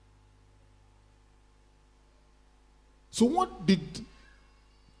 So what did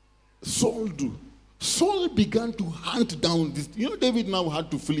Saul do? Saul began to hunt down this. You know, David now had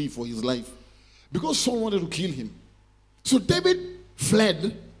to flee for his life because Saul wanted to kill him. So David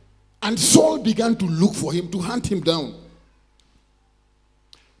fled, and Saul began to look for him, to hunt him down.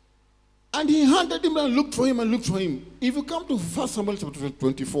 And he hunted him and looked for him and looked for him. If you come to 1 Samuel chapter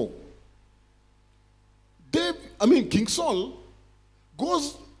 24, King Saul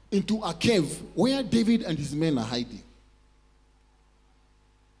goes into a cave where David and his men are hiding.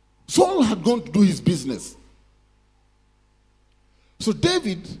 Saul had gone to do his business. So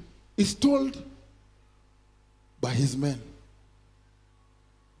David is told by his men,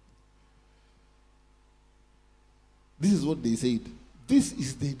 this is what they said. This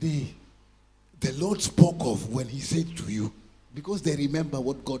is the day the Lord spoke of when he said to you, because they remember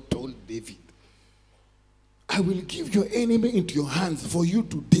what God told David. I will give your enemy into your hands for you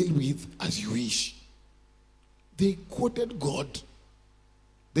to deal with as you wish. They quoted God.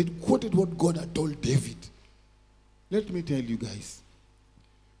 They quoted what God had told David. Let me tell you guys,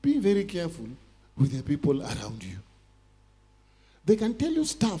 be very careful with the people around you. They can tell you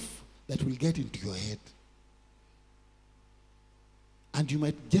stuff that will get into your head. And you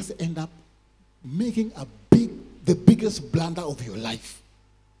might just end up making the biggest blunder of your life.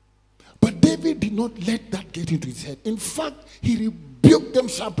 But David did not let that get into his head. In fact, he rebuked them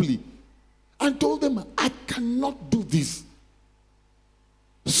sharply and told them, I cannot do this.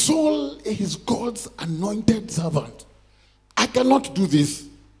 Saul is God's anointed servant. I cannot do this.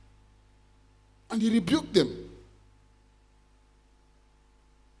 And he rebuked them.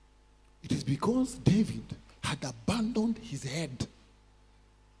 It is because David had abandoned his head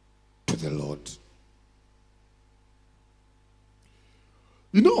to the Lord.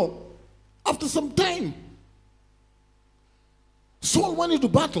 You know, after some time, Saul went into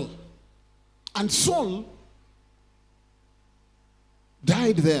battle, and Saul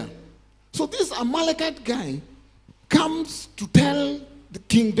died there. So this Amalekite guy comes to tell the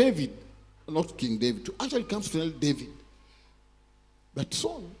King David, not King David, actually comes to tell David that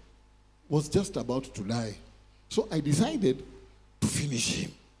Saul was just about to die. So I decided to finish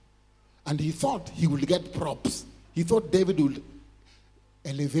him. And he thought he would get props. He thought David would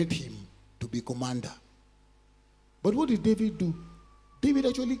elevate him to be commander. But what did David do? David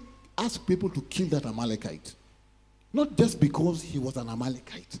actually asked people to kill that Amalekite. Not just because he was an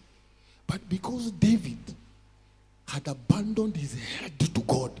Amalekite, but because David had abandoned his head to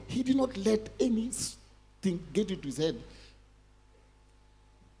God. He did not let anything get into his head.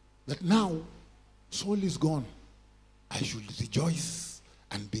 That now Saul is gone, I should rejoice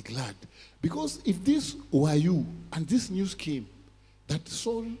and be glad. Because if this were you and this news came that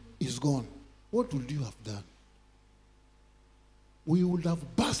Saul is gone, what would you have done? We would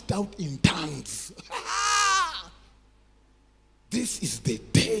have burst out in tongues. This is the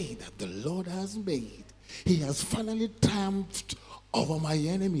day that the Lord has made. He has finally triumphed over my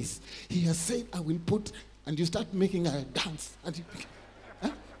enemies. He has said, I will put, and you start making a dance.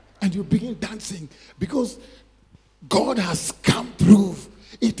 And you begin dancing because God has come through.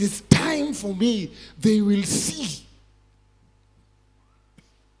 It is time for me. They will see.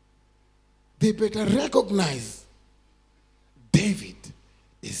 They better recognize David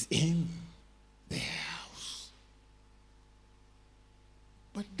is in the house.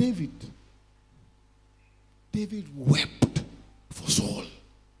 But David wept for Saul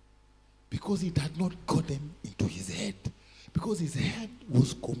because it had not gotten into his head. Because his head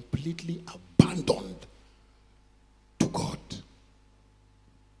was completely abandoned to God.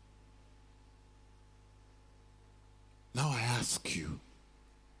 Now I ask you,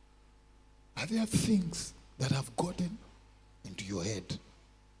 are there things that have gotten into your head?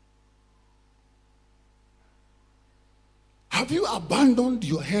 Have you abandoned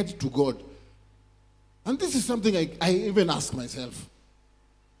your head to God? And this is something I even ask myself.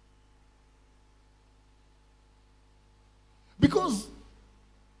 Because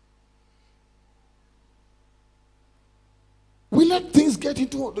we let things get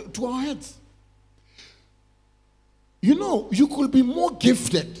into our heads. You know, you could be more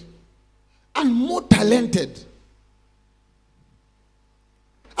gifted and more talented.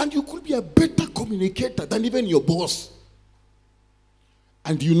 And you could be a better communicator than even your boss.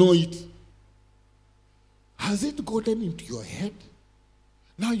 And you know it. Has it gotten into your head?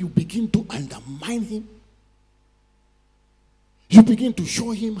 Now you begin to undermine him. You begin to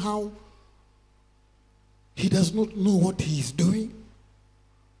show him how he does not know what he is doing.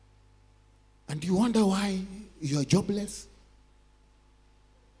 you wonder why you are jobless?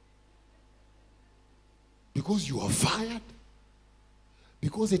 Because you are fired?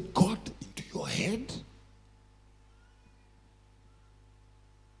 Because it got into your head?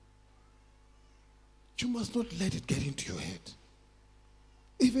 You must not let it get into your head.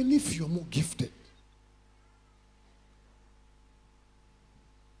 Even if you're more gifted.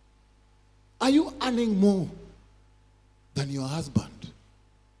 Are you earning more than your husband?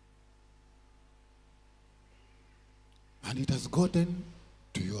 And it has gotten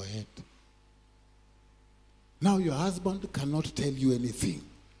to your head. Now your husband cannot tell you anything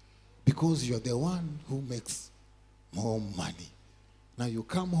because you're the one who makes more money. Now you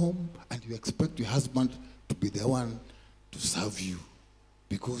come home and you expect your husband to be the one to serve you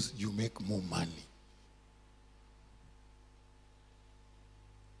because you make more money.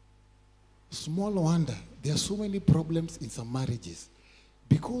 Small wonder, there are so many problems in some marriages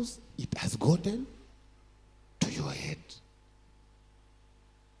because it has gotten to your head.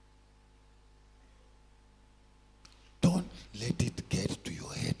 Don't let it get to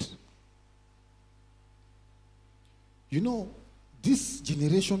your head. You know, this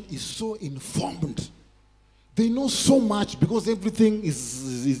generation is so informed. They know so much because everything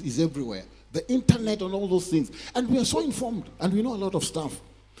is everywhere. The internet and all those things. And we are so informed and we know a lot of stuff.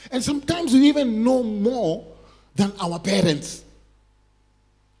 And sometimes we even know more than our parents.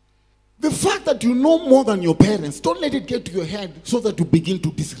 The fact that you know more than your parents, don't let it get to your head so that you begin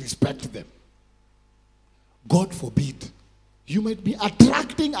to disrespect them. God forbid. You might be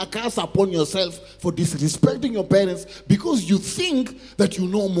attracting a curse upon yourself for disrespecting your parents because you think that you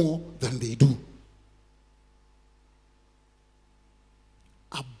know more than they do.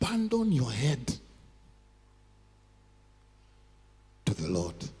 Abandon your head to the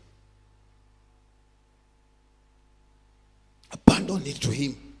Lord. Abandon it to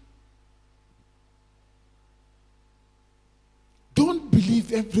Him. Don't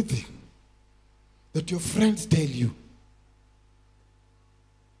believe everything that your friends tell you.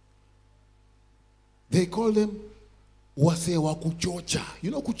 They call them wase wa kuchocha.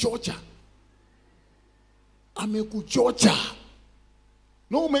 You know kuchocha? Ame kuchocha.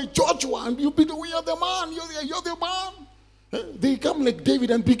 No, my church one. You're the man. You're the man. They come like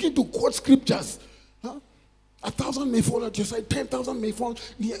David and begin to quote scriptures. 1,000 may fall at your side, 10,000 may fall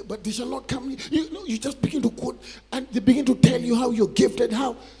near, but they shall not come near. You just begin to quote, and they begin to tell you how you're gifted.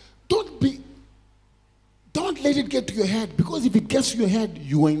 How? Don't let it get to your head, because if it gets to your head,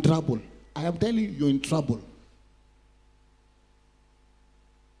 you are in trouble. I am telling you, you're in trouble.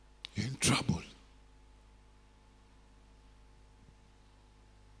 You're in trouble.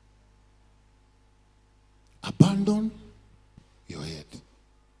 Abandon your head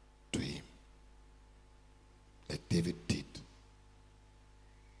to Him, like David did.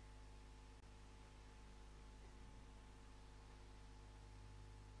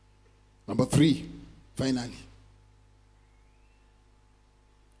 Number 3, finally.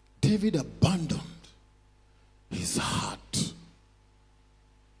 David abandoned his heart.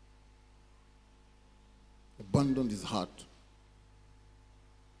 Abandoned his heart.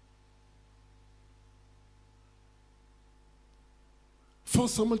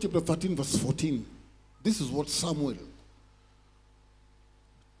 First Samuel chapter 13 verse 14. This is what Samuel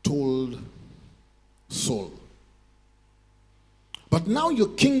told Saul. But now your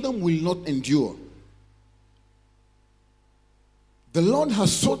kingdom will not endure. The Lord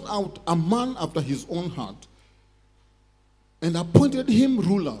has sought out a man after his own heart and appointed him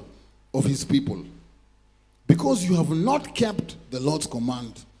ruler of his people, because you have not kept the Lord's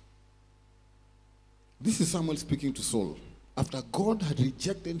command. This is Samuel speaking to Saul after God had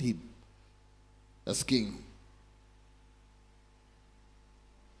rejected him as king.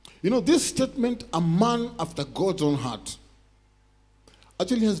 You know, this statement, a man after God's own heart,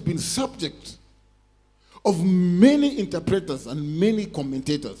 actually has been subject of many interpreters and many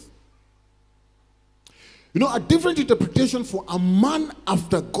commentators. You know, a different interpretation for a man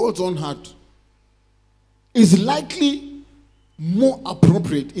after God's own heart is likely more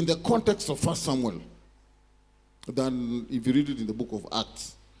appropriate in the context of 1 Samuel than if you read it in the book of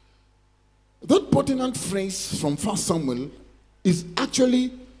Acts. That pertinent phrase from 1 Samuel is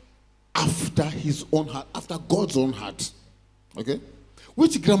actually after his own heart, after God's own heart. Okay?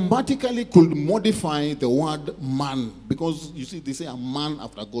 Which grammatically could modify the word man, because you see, they say a man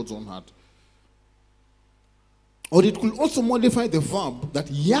after God's own heart. Or it could also modify the verb that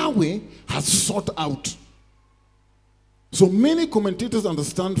Yahweh has sought out. So many commentators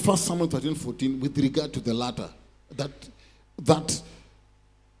understand 1 Samuel 13:14 with regard to the latter, that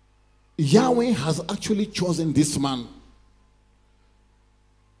Yahweh has actually chosen this man.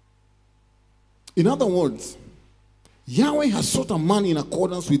 In other words, Yahweh has sought a man in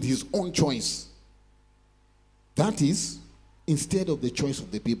accordance with his own choice. That is, instead of the choice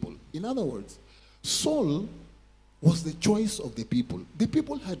of the people. In other words, Saul was the choice of the people. The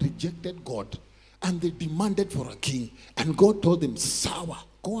people had rejected God and they demanded for a king. And God told them, sour,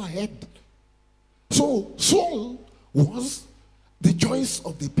 go ahead. So Saul was the choice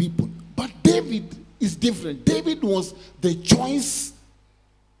of the people. But David is different. David was the choice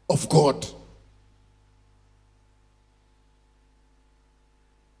of God.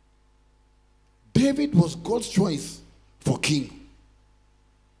 David was God's choice for king.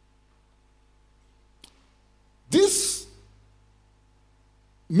 This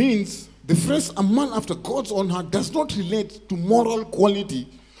means the phrase "a man after God's own heart" does not relate to moral quality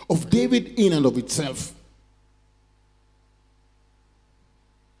of David in and of itself.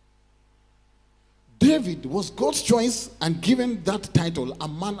 David was God's choice and given that title, "a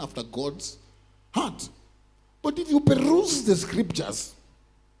man after God's heart." But if you peruse the scriptures,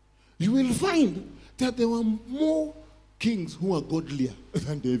 you will find that there were more kings who were godlier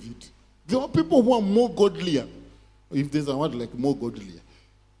than David. There were people who are more godlier. If there's a word like more godlier.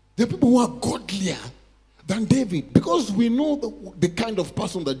 There are people who are godlier than David because we know the kind of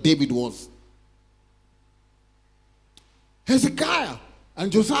person that David was. Hezekiah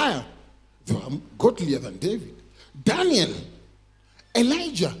and Josiah, they were godlier than David. Daniel,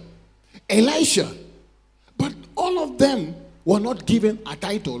 Elijah, Elisha. But all of them were not given a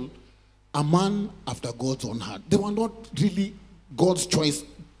title, "a man after God's own heart." They were not really God's choice,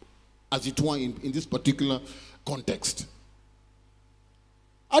 as it were, in this particular context.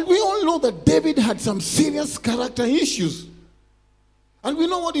 And we all know that David had some serious character issues. And we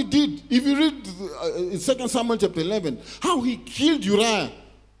know what he did. If you read in 2 Samuel chapter 11, how he killed Uriah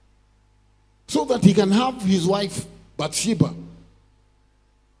so that he can have his wife Bathsheba.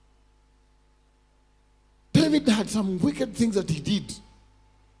 David had some wicked things that he did.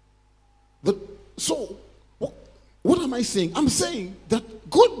 So, what am I saying? I'm saying that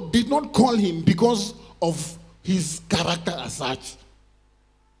God did not call him because of his character as such.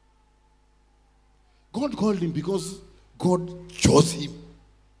 God called him because God chose him.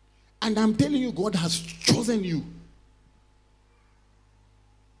 And I'm telling you, God has chosen you.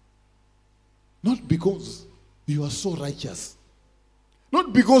 Not because you are so righteous.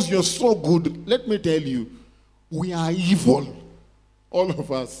 Not because you're so good. Let me tell you, we are evil, all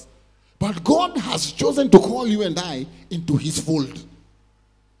of us. But God has chosen to call you and I into his fold.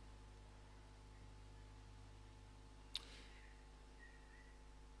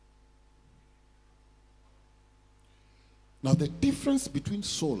 Now the difference between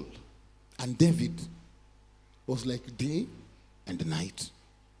Saul and David was like day and night.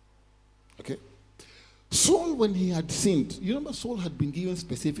 Okay? Saul, when he had sinned, you remember Saul had been given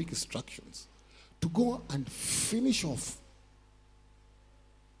specific instructions to go and finish off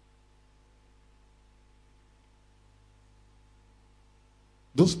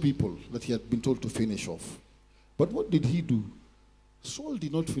those people that he had been told to finish off. But what did he do? Saul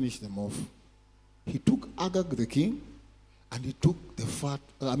did not finish them off. He took Agag the king, and he took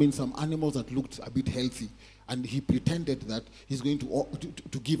some animals that looked a bit healthy, and he pretended that he's going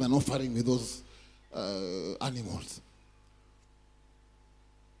to give an offering with those animals.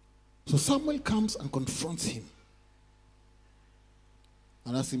 So Samuel comes and confronts him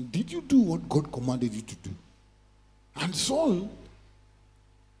and asks him, "Did you do what God commanded you to do?" And Saul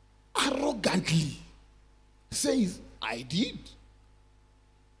arrogantly says, "I did."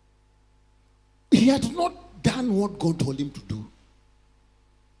 He had not done what God told him to do.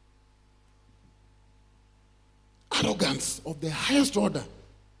 Arrogance of the highest order.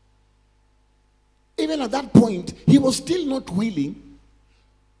 Even at that point, he was still not willing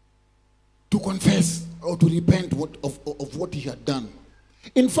to confess or to repent of what he had done.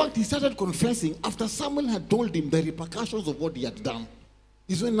 In fact, he started confessing after Samuel had told him the repercussions of what he had done.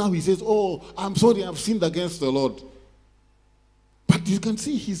 Is when now he says, "Oh, I'm sorry, I've sinned against the Lord." But you can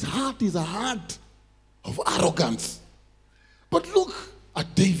see his heart is a heart of arrogance. But look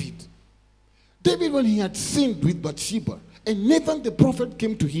at David. David, when he had sinned with Bathsheba, and Nathan the prophet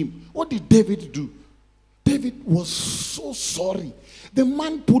came to him, what did David do? David was so sorry. The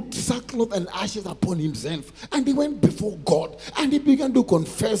man put sackcloth and ashes upon himself, and he went before God, and he began to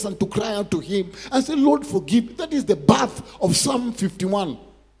confess and to cry out to him and say, "Lord, forgive." That is the birth of Psalm 51.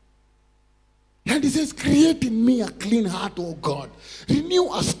 And he says, "Create in me a clean heart, O God.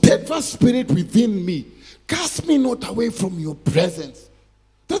 Renew a steadfast spirit within me. Cast me not away from your presence."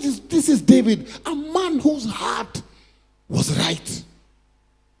 This is David, a man whose heart was right.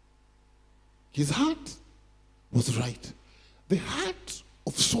 His heart was right. The heart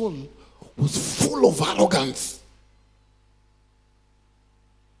of Saul was full of arrogance.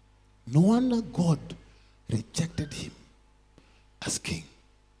 No wonder God rejected him as king.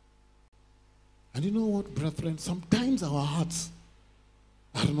 And you know what, brethren? Sometimes our hearts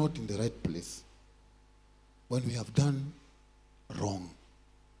are not in the right place when we have done wrong.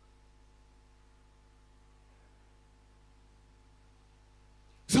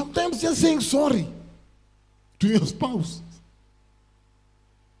 Sometimes just saying sorry to your spouse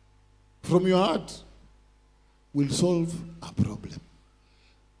from your heart will solve a problem.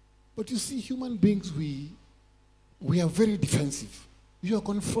 But you see, human beings, we are very defensive. You are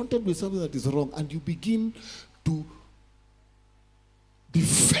confronted with something that is wrong and you begin to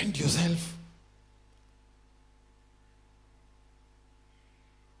defend yourself.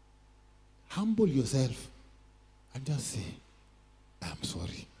 Humble yourself and just say, I am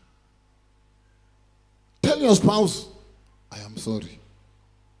sorry. Tell your spouse, I am sorry.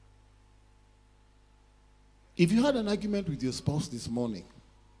 If you had an argument with your spouse this morning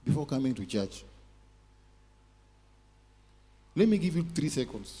before coming to church, let me give you 3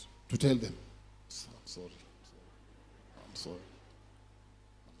 seconds to tell them, I'm sorry, I'm sorry,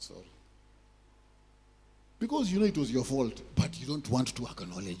 I'm sorry. Because you know it was your fault, but you don't want to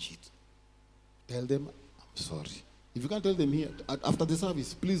acknowledge it. Tell them, I'm sorry. If you can't tell them here, after the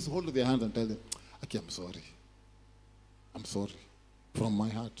service, please hold their hand and tell them, okay, I'm sorry. I'm sorry. From my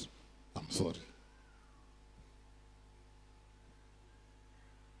heart, I'm sorry.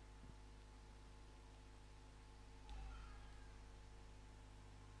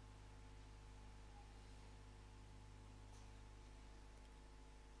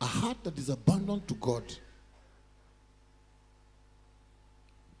 A heart that is abandoned to God,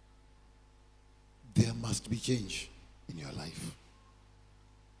 there must be change in your life.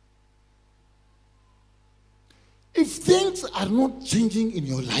 If things are not changing in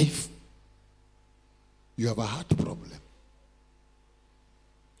your life, you have a heart problem.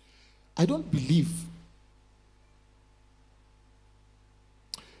 I don't believe.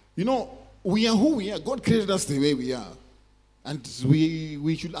 You know, we are who we are. God created us the way we are. And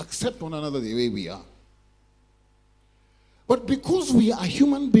we should accept one another the way we are. But because we are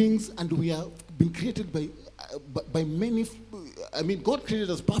human beings and we have been created by many, I mean, God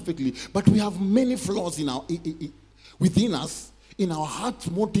created us perfectly, but we have many flaws within us, in our heart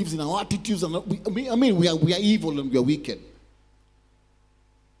motives, in our attitudes. And we are evil and we are wicked.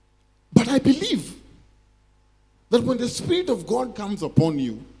 But I believe that when the Spirit of God comes upon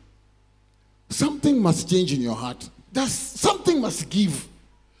you, something must change in your heart. Something must give.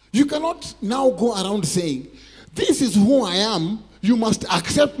 You cannot now go around saying, this is who I am, you must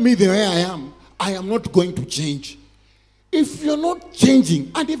accept me the way I am not going to change. If you're not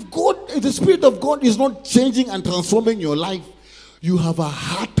changing, and if the Spirit of God is not changing and transforming your life, you have a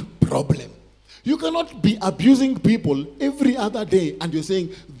heart problem. You cannot be abusing people every other day and you're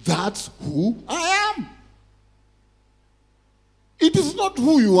saying, that's who I am. It is not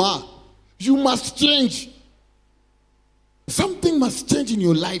who you are. You must change. Something must change in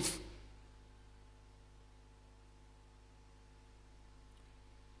your life.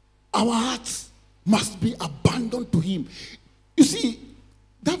 Our hearts must be abandoned to him. You see,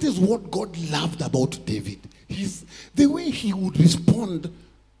 that is what God loved about David. The way he would respond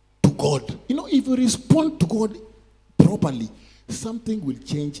to God. You know, if you respond to God properly, something will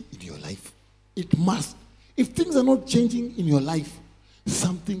change in your life. It must. If things are not changing in your life,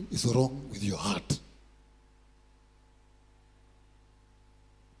 something is wrong with your heart.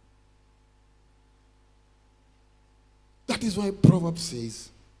 That is why Proverbs says,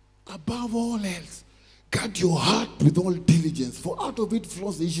 above all else, guard your heart with all diligence, for out of it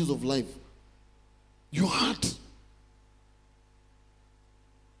flows the issues of life. Your heart.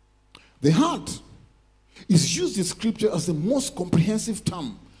 The heart is used in Scripture as the most comprehensive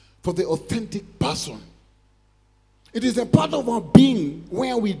term for the authentic person. It is a part of our being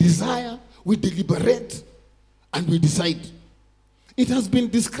where we desire, we deliberate, and we decide. It has been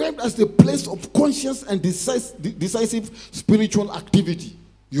described as the place of conscious and decisive spiritual activity.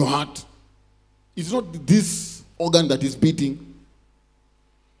 Your heart. It's not this organ that is beating.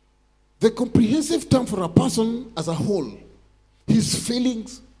 The comprehensive term for a person as a whole, his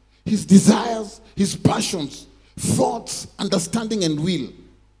feelings, his desires, his passions, thoughts, understanding, and will.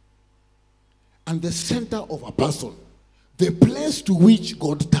 And the center of a person, the place to which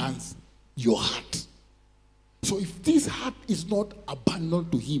God turns, your heart. So if this heart is not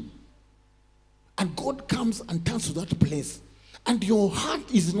abandoned to him, and God comes and turns to that place, and your heart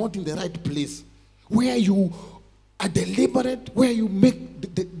is not in the right place, where you are deliberate, where you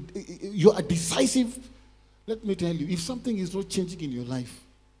you are decisive, let me tell you, if something is not changing in your life,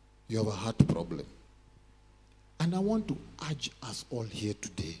 You have a heart problem. And I want to urge us all here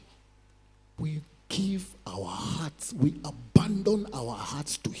today. We give our hearts, we abandon our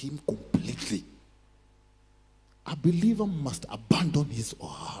hearts to him completely. A believer must abandon his or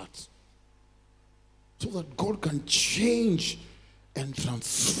her heart so that God can change and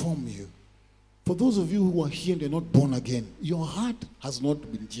transform you. For those of you who are here and they're not born again, your heart has not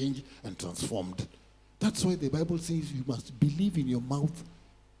been changed and transformed. That's why the Bible says you must believe in your mouth.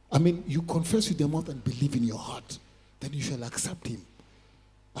 You confess with your mouth and believe in your heart. Then you shall accept him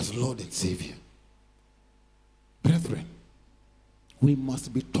as Lord and Savior. Brethren, we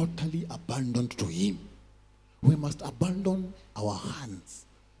must be totally abandoned to him. We must abandon our hands,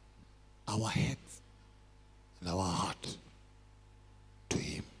 our heads, and our heart to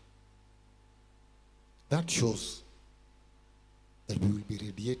him. That shows that we will be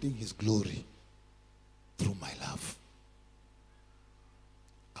radiating his glory through my love.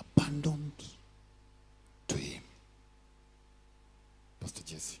 Abandoned to him. Pastor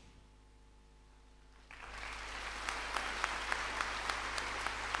Jesse.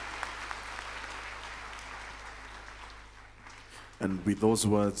 And with those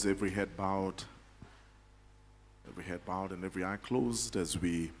words, every head bowed and every eye closed as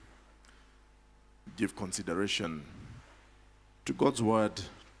we give consideration to God's word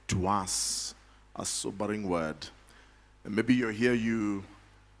to us, a sobering word. And maybe you're here, you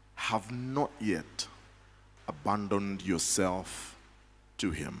have not yet abandoned yourself to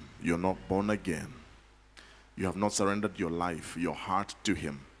him. You're not born again. You have not surrendered your life, your heart to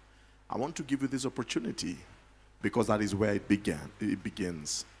him. I want to give you this opportunity because that is where it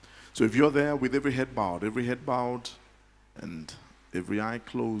begins. So if you're there with every head bowed and every eye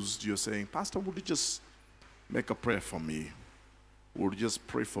closed, you're saying, Pastor, would you just make a prayer for me? Would you just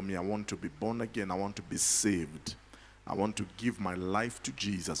pray for me? I want to be born again. I want to be saved. I want to give my life to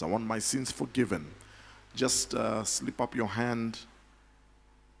Jesus. I want my sins forgiven. Just slip up your hand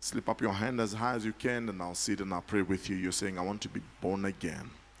as high as you can, and I'll sit and I'll pray with you. You're saying, I want to be born again.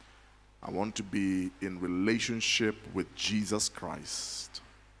 I want to be in relationship with Jesus Christ.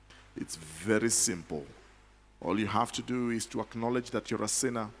 It's very simple. All you have to do is to acknowledge that you're a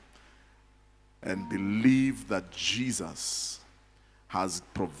sinner and believe that Jesus has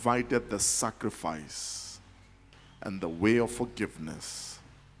provided the sacrifice and the way of forgiveness.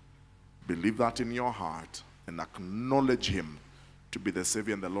 Believe that in your heart and acknowledge him to be the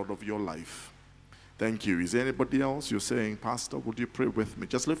Savior and the Lord of your life. Thank you. Is there anybody else? You're saying, Pastor, would you pray with me?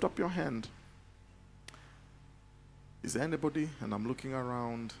 Just lift up your hand. Is there anybody? And I'm looking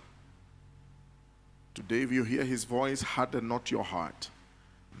around. Today, if you hear his voice, harden not your heart.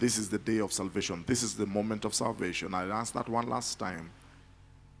 This is the day of salvation. This is the moment of salvation. I asked that one last time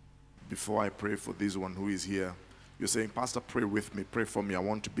before I pray for this one who is here. You're saying, Pastor, pray with me. Pray for me. I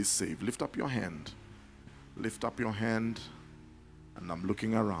want to be saved. Lift up your hand. Lift up your hand. And I'm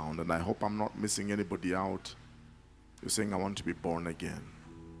looking around, and I hope I'm not missing anybody out. You're saying, I want to be born again.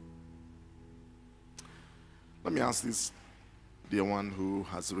 Let me ask this dear one who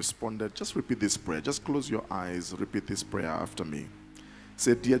has responded, just repeat this prayer. Just close your eyes, repeat this prayer after me.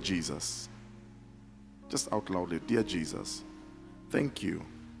 Say, Dear Jesus, just out loudly, Dear Jesus, thank you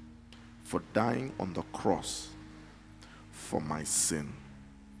for dying on the cross for my sin.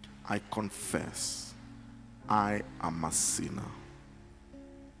 I confess I am a sinner.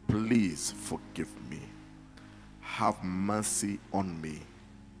 Please forgive me. Have mercy on me.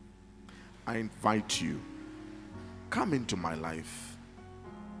 I invite you. Come into my life.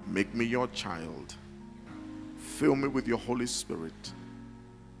 Make me your child. Fill me with your Holy Spirit.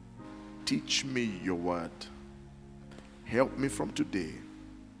 Teach me your word. Help me from today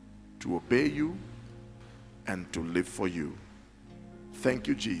to obey you and to live for you. Thank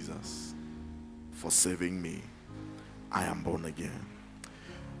you, Jesus, for saving me. I am born again.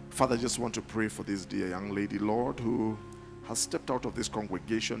 Father, I just want to pray for this dear young lady, Lord, who has stepped out of this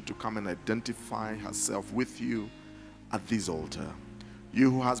congregation to come and identify herself with you at this altar.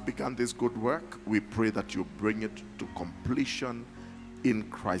 You who has begun this good work, we pray that you bring it to completion in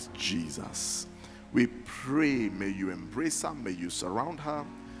Christ Jesus. We pray, may you embrace her, may you surround her,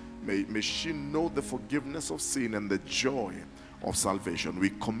 may she know the forgiveness of sin and the joy of salvation.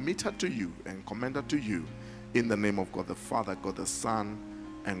 We commit her to you and commend her to you in the name of God the Father, God the Son,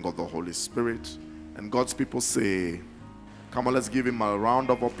 and God the Holy Spirit. And God's people say, come on, let's give him a round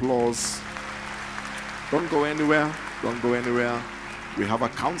of applause. Don't go anywhere. Don't go anywhere. We have a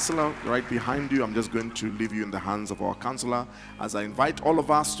counselor right behind you. I'm just going to leave you in the hands of our counselor as I invite all of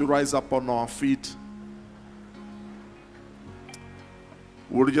us to rise up on our feet.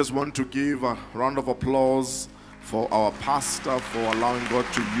 We just want to give a round of applause for our pastor, for allowing God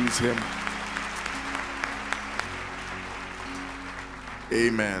to use him.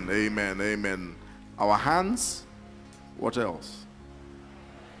 Amen, amen, amen. Our hands, what else?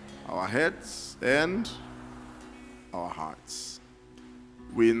 Our heads and our hearts.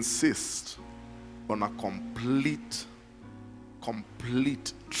 We insist on a complete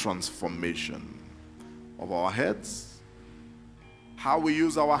transformation of our heads, how we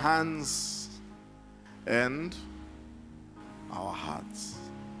use our hands, and our hearts.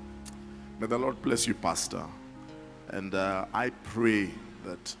 May the Lord bless you, Pastor. And I pray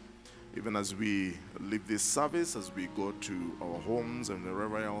that even as we leave this service, as we go to our homes and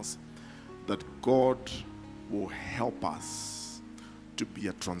wherever else, that God will help us to be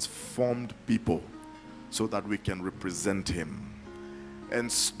a transformed people so that we can represent Him.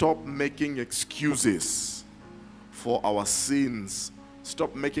 And stop making excuses for our sins.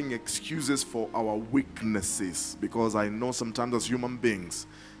 Stop making excuses for our weaknesses, because I know sometimes as human beings,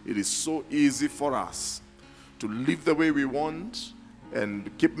 it is so easy for us to live the way we want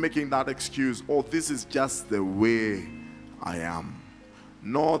and keep making that excuse, oh, this is just the way I am.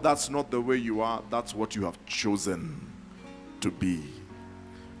 No, that's not the way you are. That's what you have chosen to be.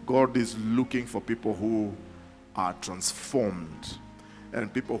 God is looking for people who are transformed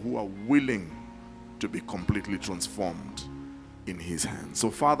and people who are willing to be completely transformed in His hands.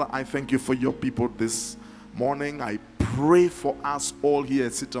 So, Father, I thank you for your people this morning. I pray for us all here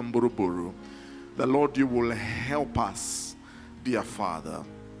at Sitamburuburu. The Lord, you will help us, dear Father,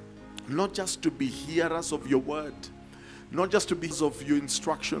 not just to be hearers of your word, not just to be of your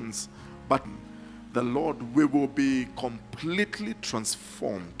instructions, but the Lord, we will be completely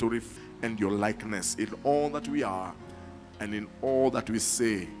transformed to reflect your likeness in all that we are and in all that we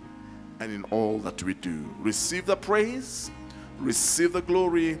say and in all that we do. Receive the praise, receive the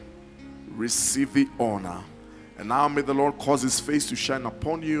glory, receive the honor. And now may the Lord cause His face to shine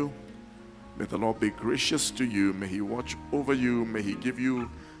upon you. May the Lord be gracious to you. May He watch over you. May He give you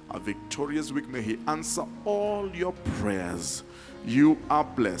a victorious week. May He answer all your prayers. You are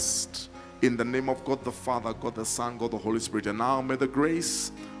blessed. In the name of God the Father, God the Son, God the Holy Spirit. And now may the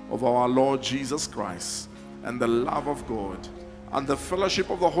grace of our Lord Jesus Christ and the love of God and the fellowship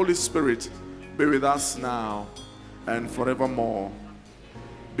of the Holy Spirit be with us now and forevermore.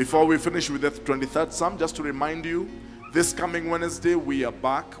 Before we finish with the 23rd Psalm, just to remind you, this coming Wednesday, we are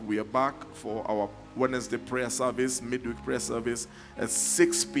back. We are back for our Wednesday prayer service, midweek prayer service at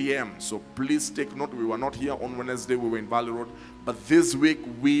 6 p.m. So please take note. We were not here on Wednesday. We were in Valley Road. But this week,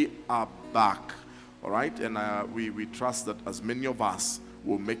 we are back. All right? And we trust that as many of us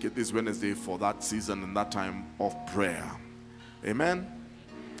will make it this Wednesday for that season and that time of prayer. Amen?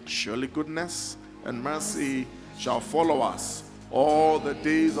 Surely goodness and mercy shall follow us all the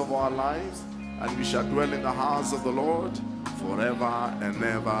days of our lives, and we shall dwell in the house of the Lord forever and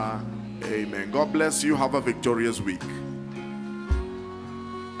ever. Amen. God bless you. Have a victorious week.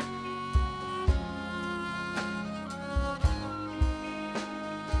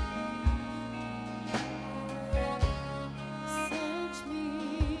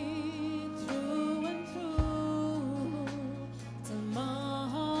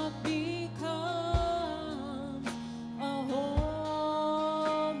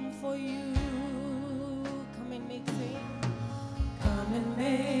 Come and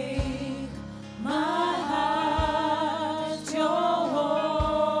make my heart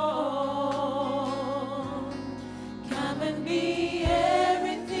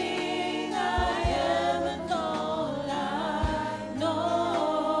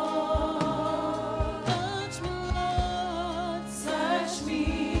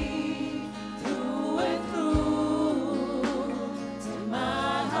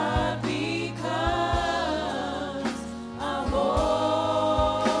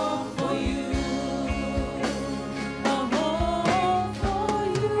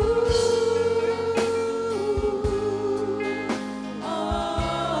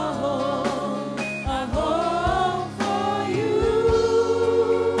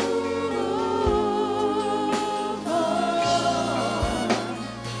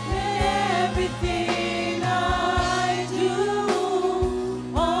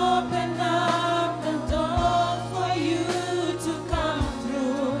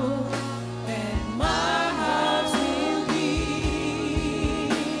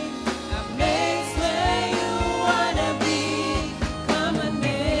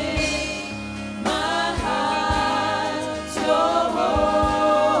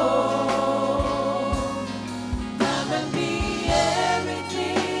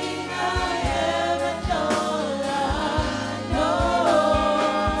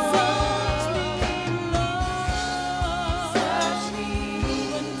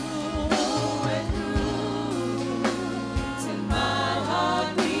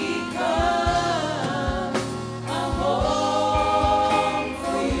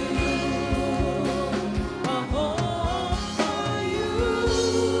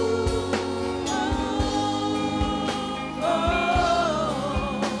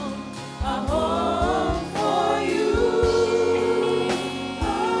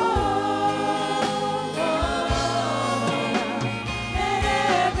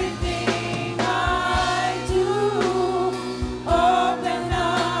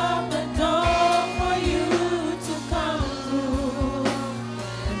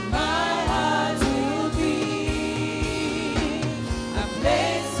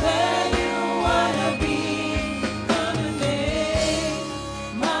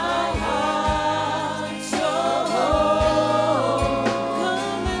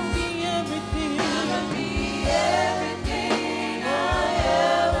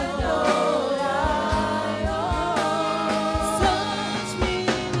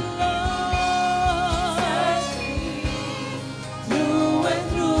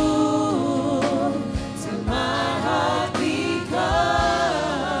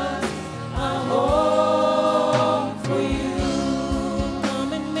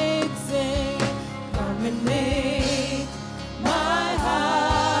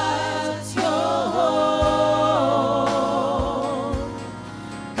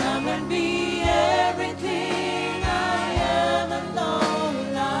Come and be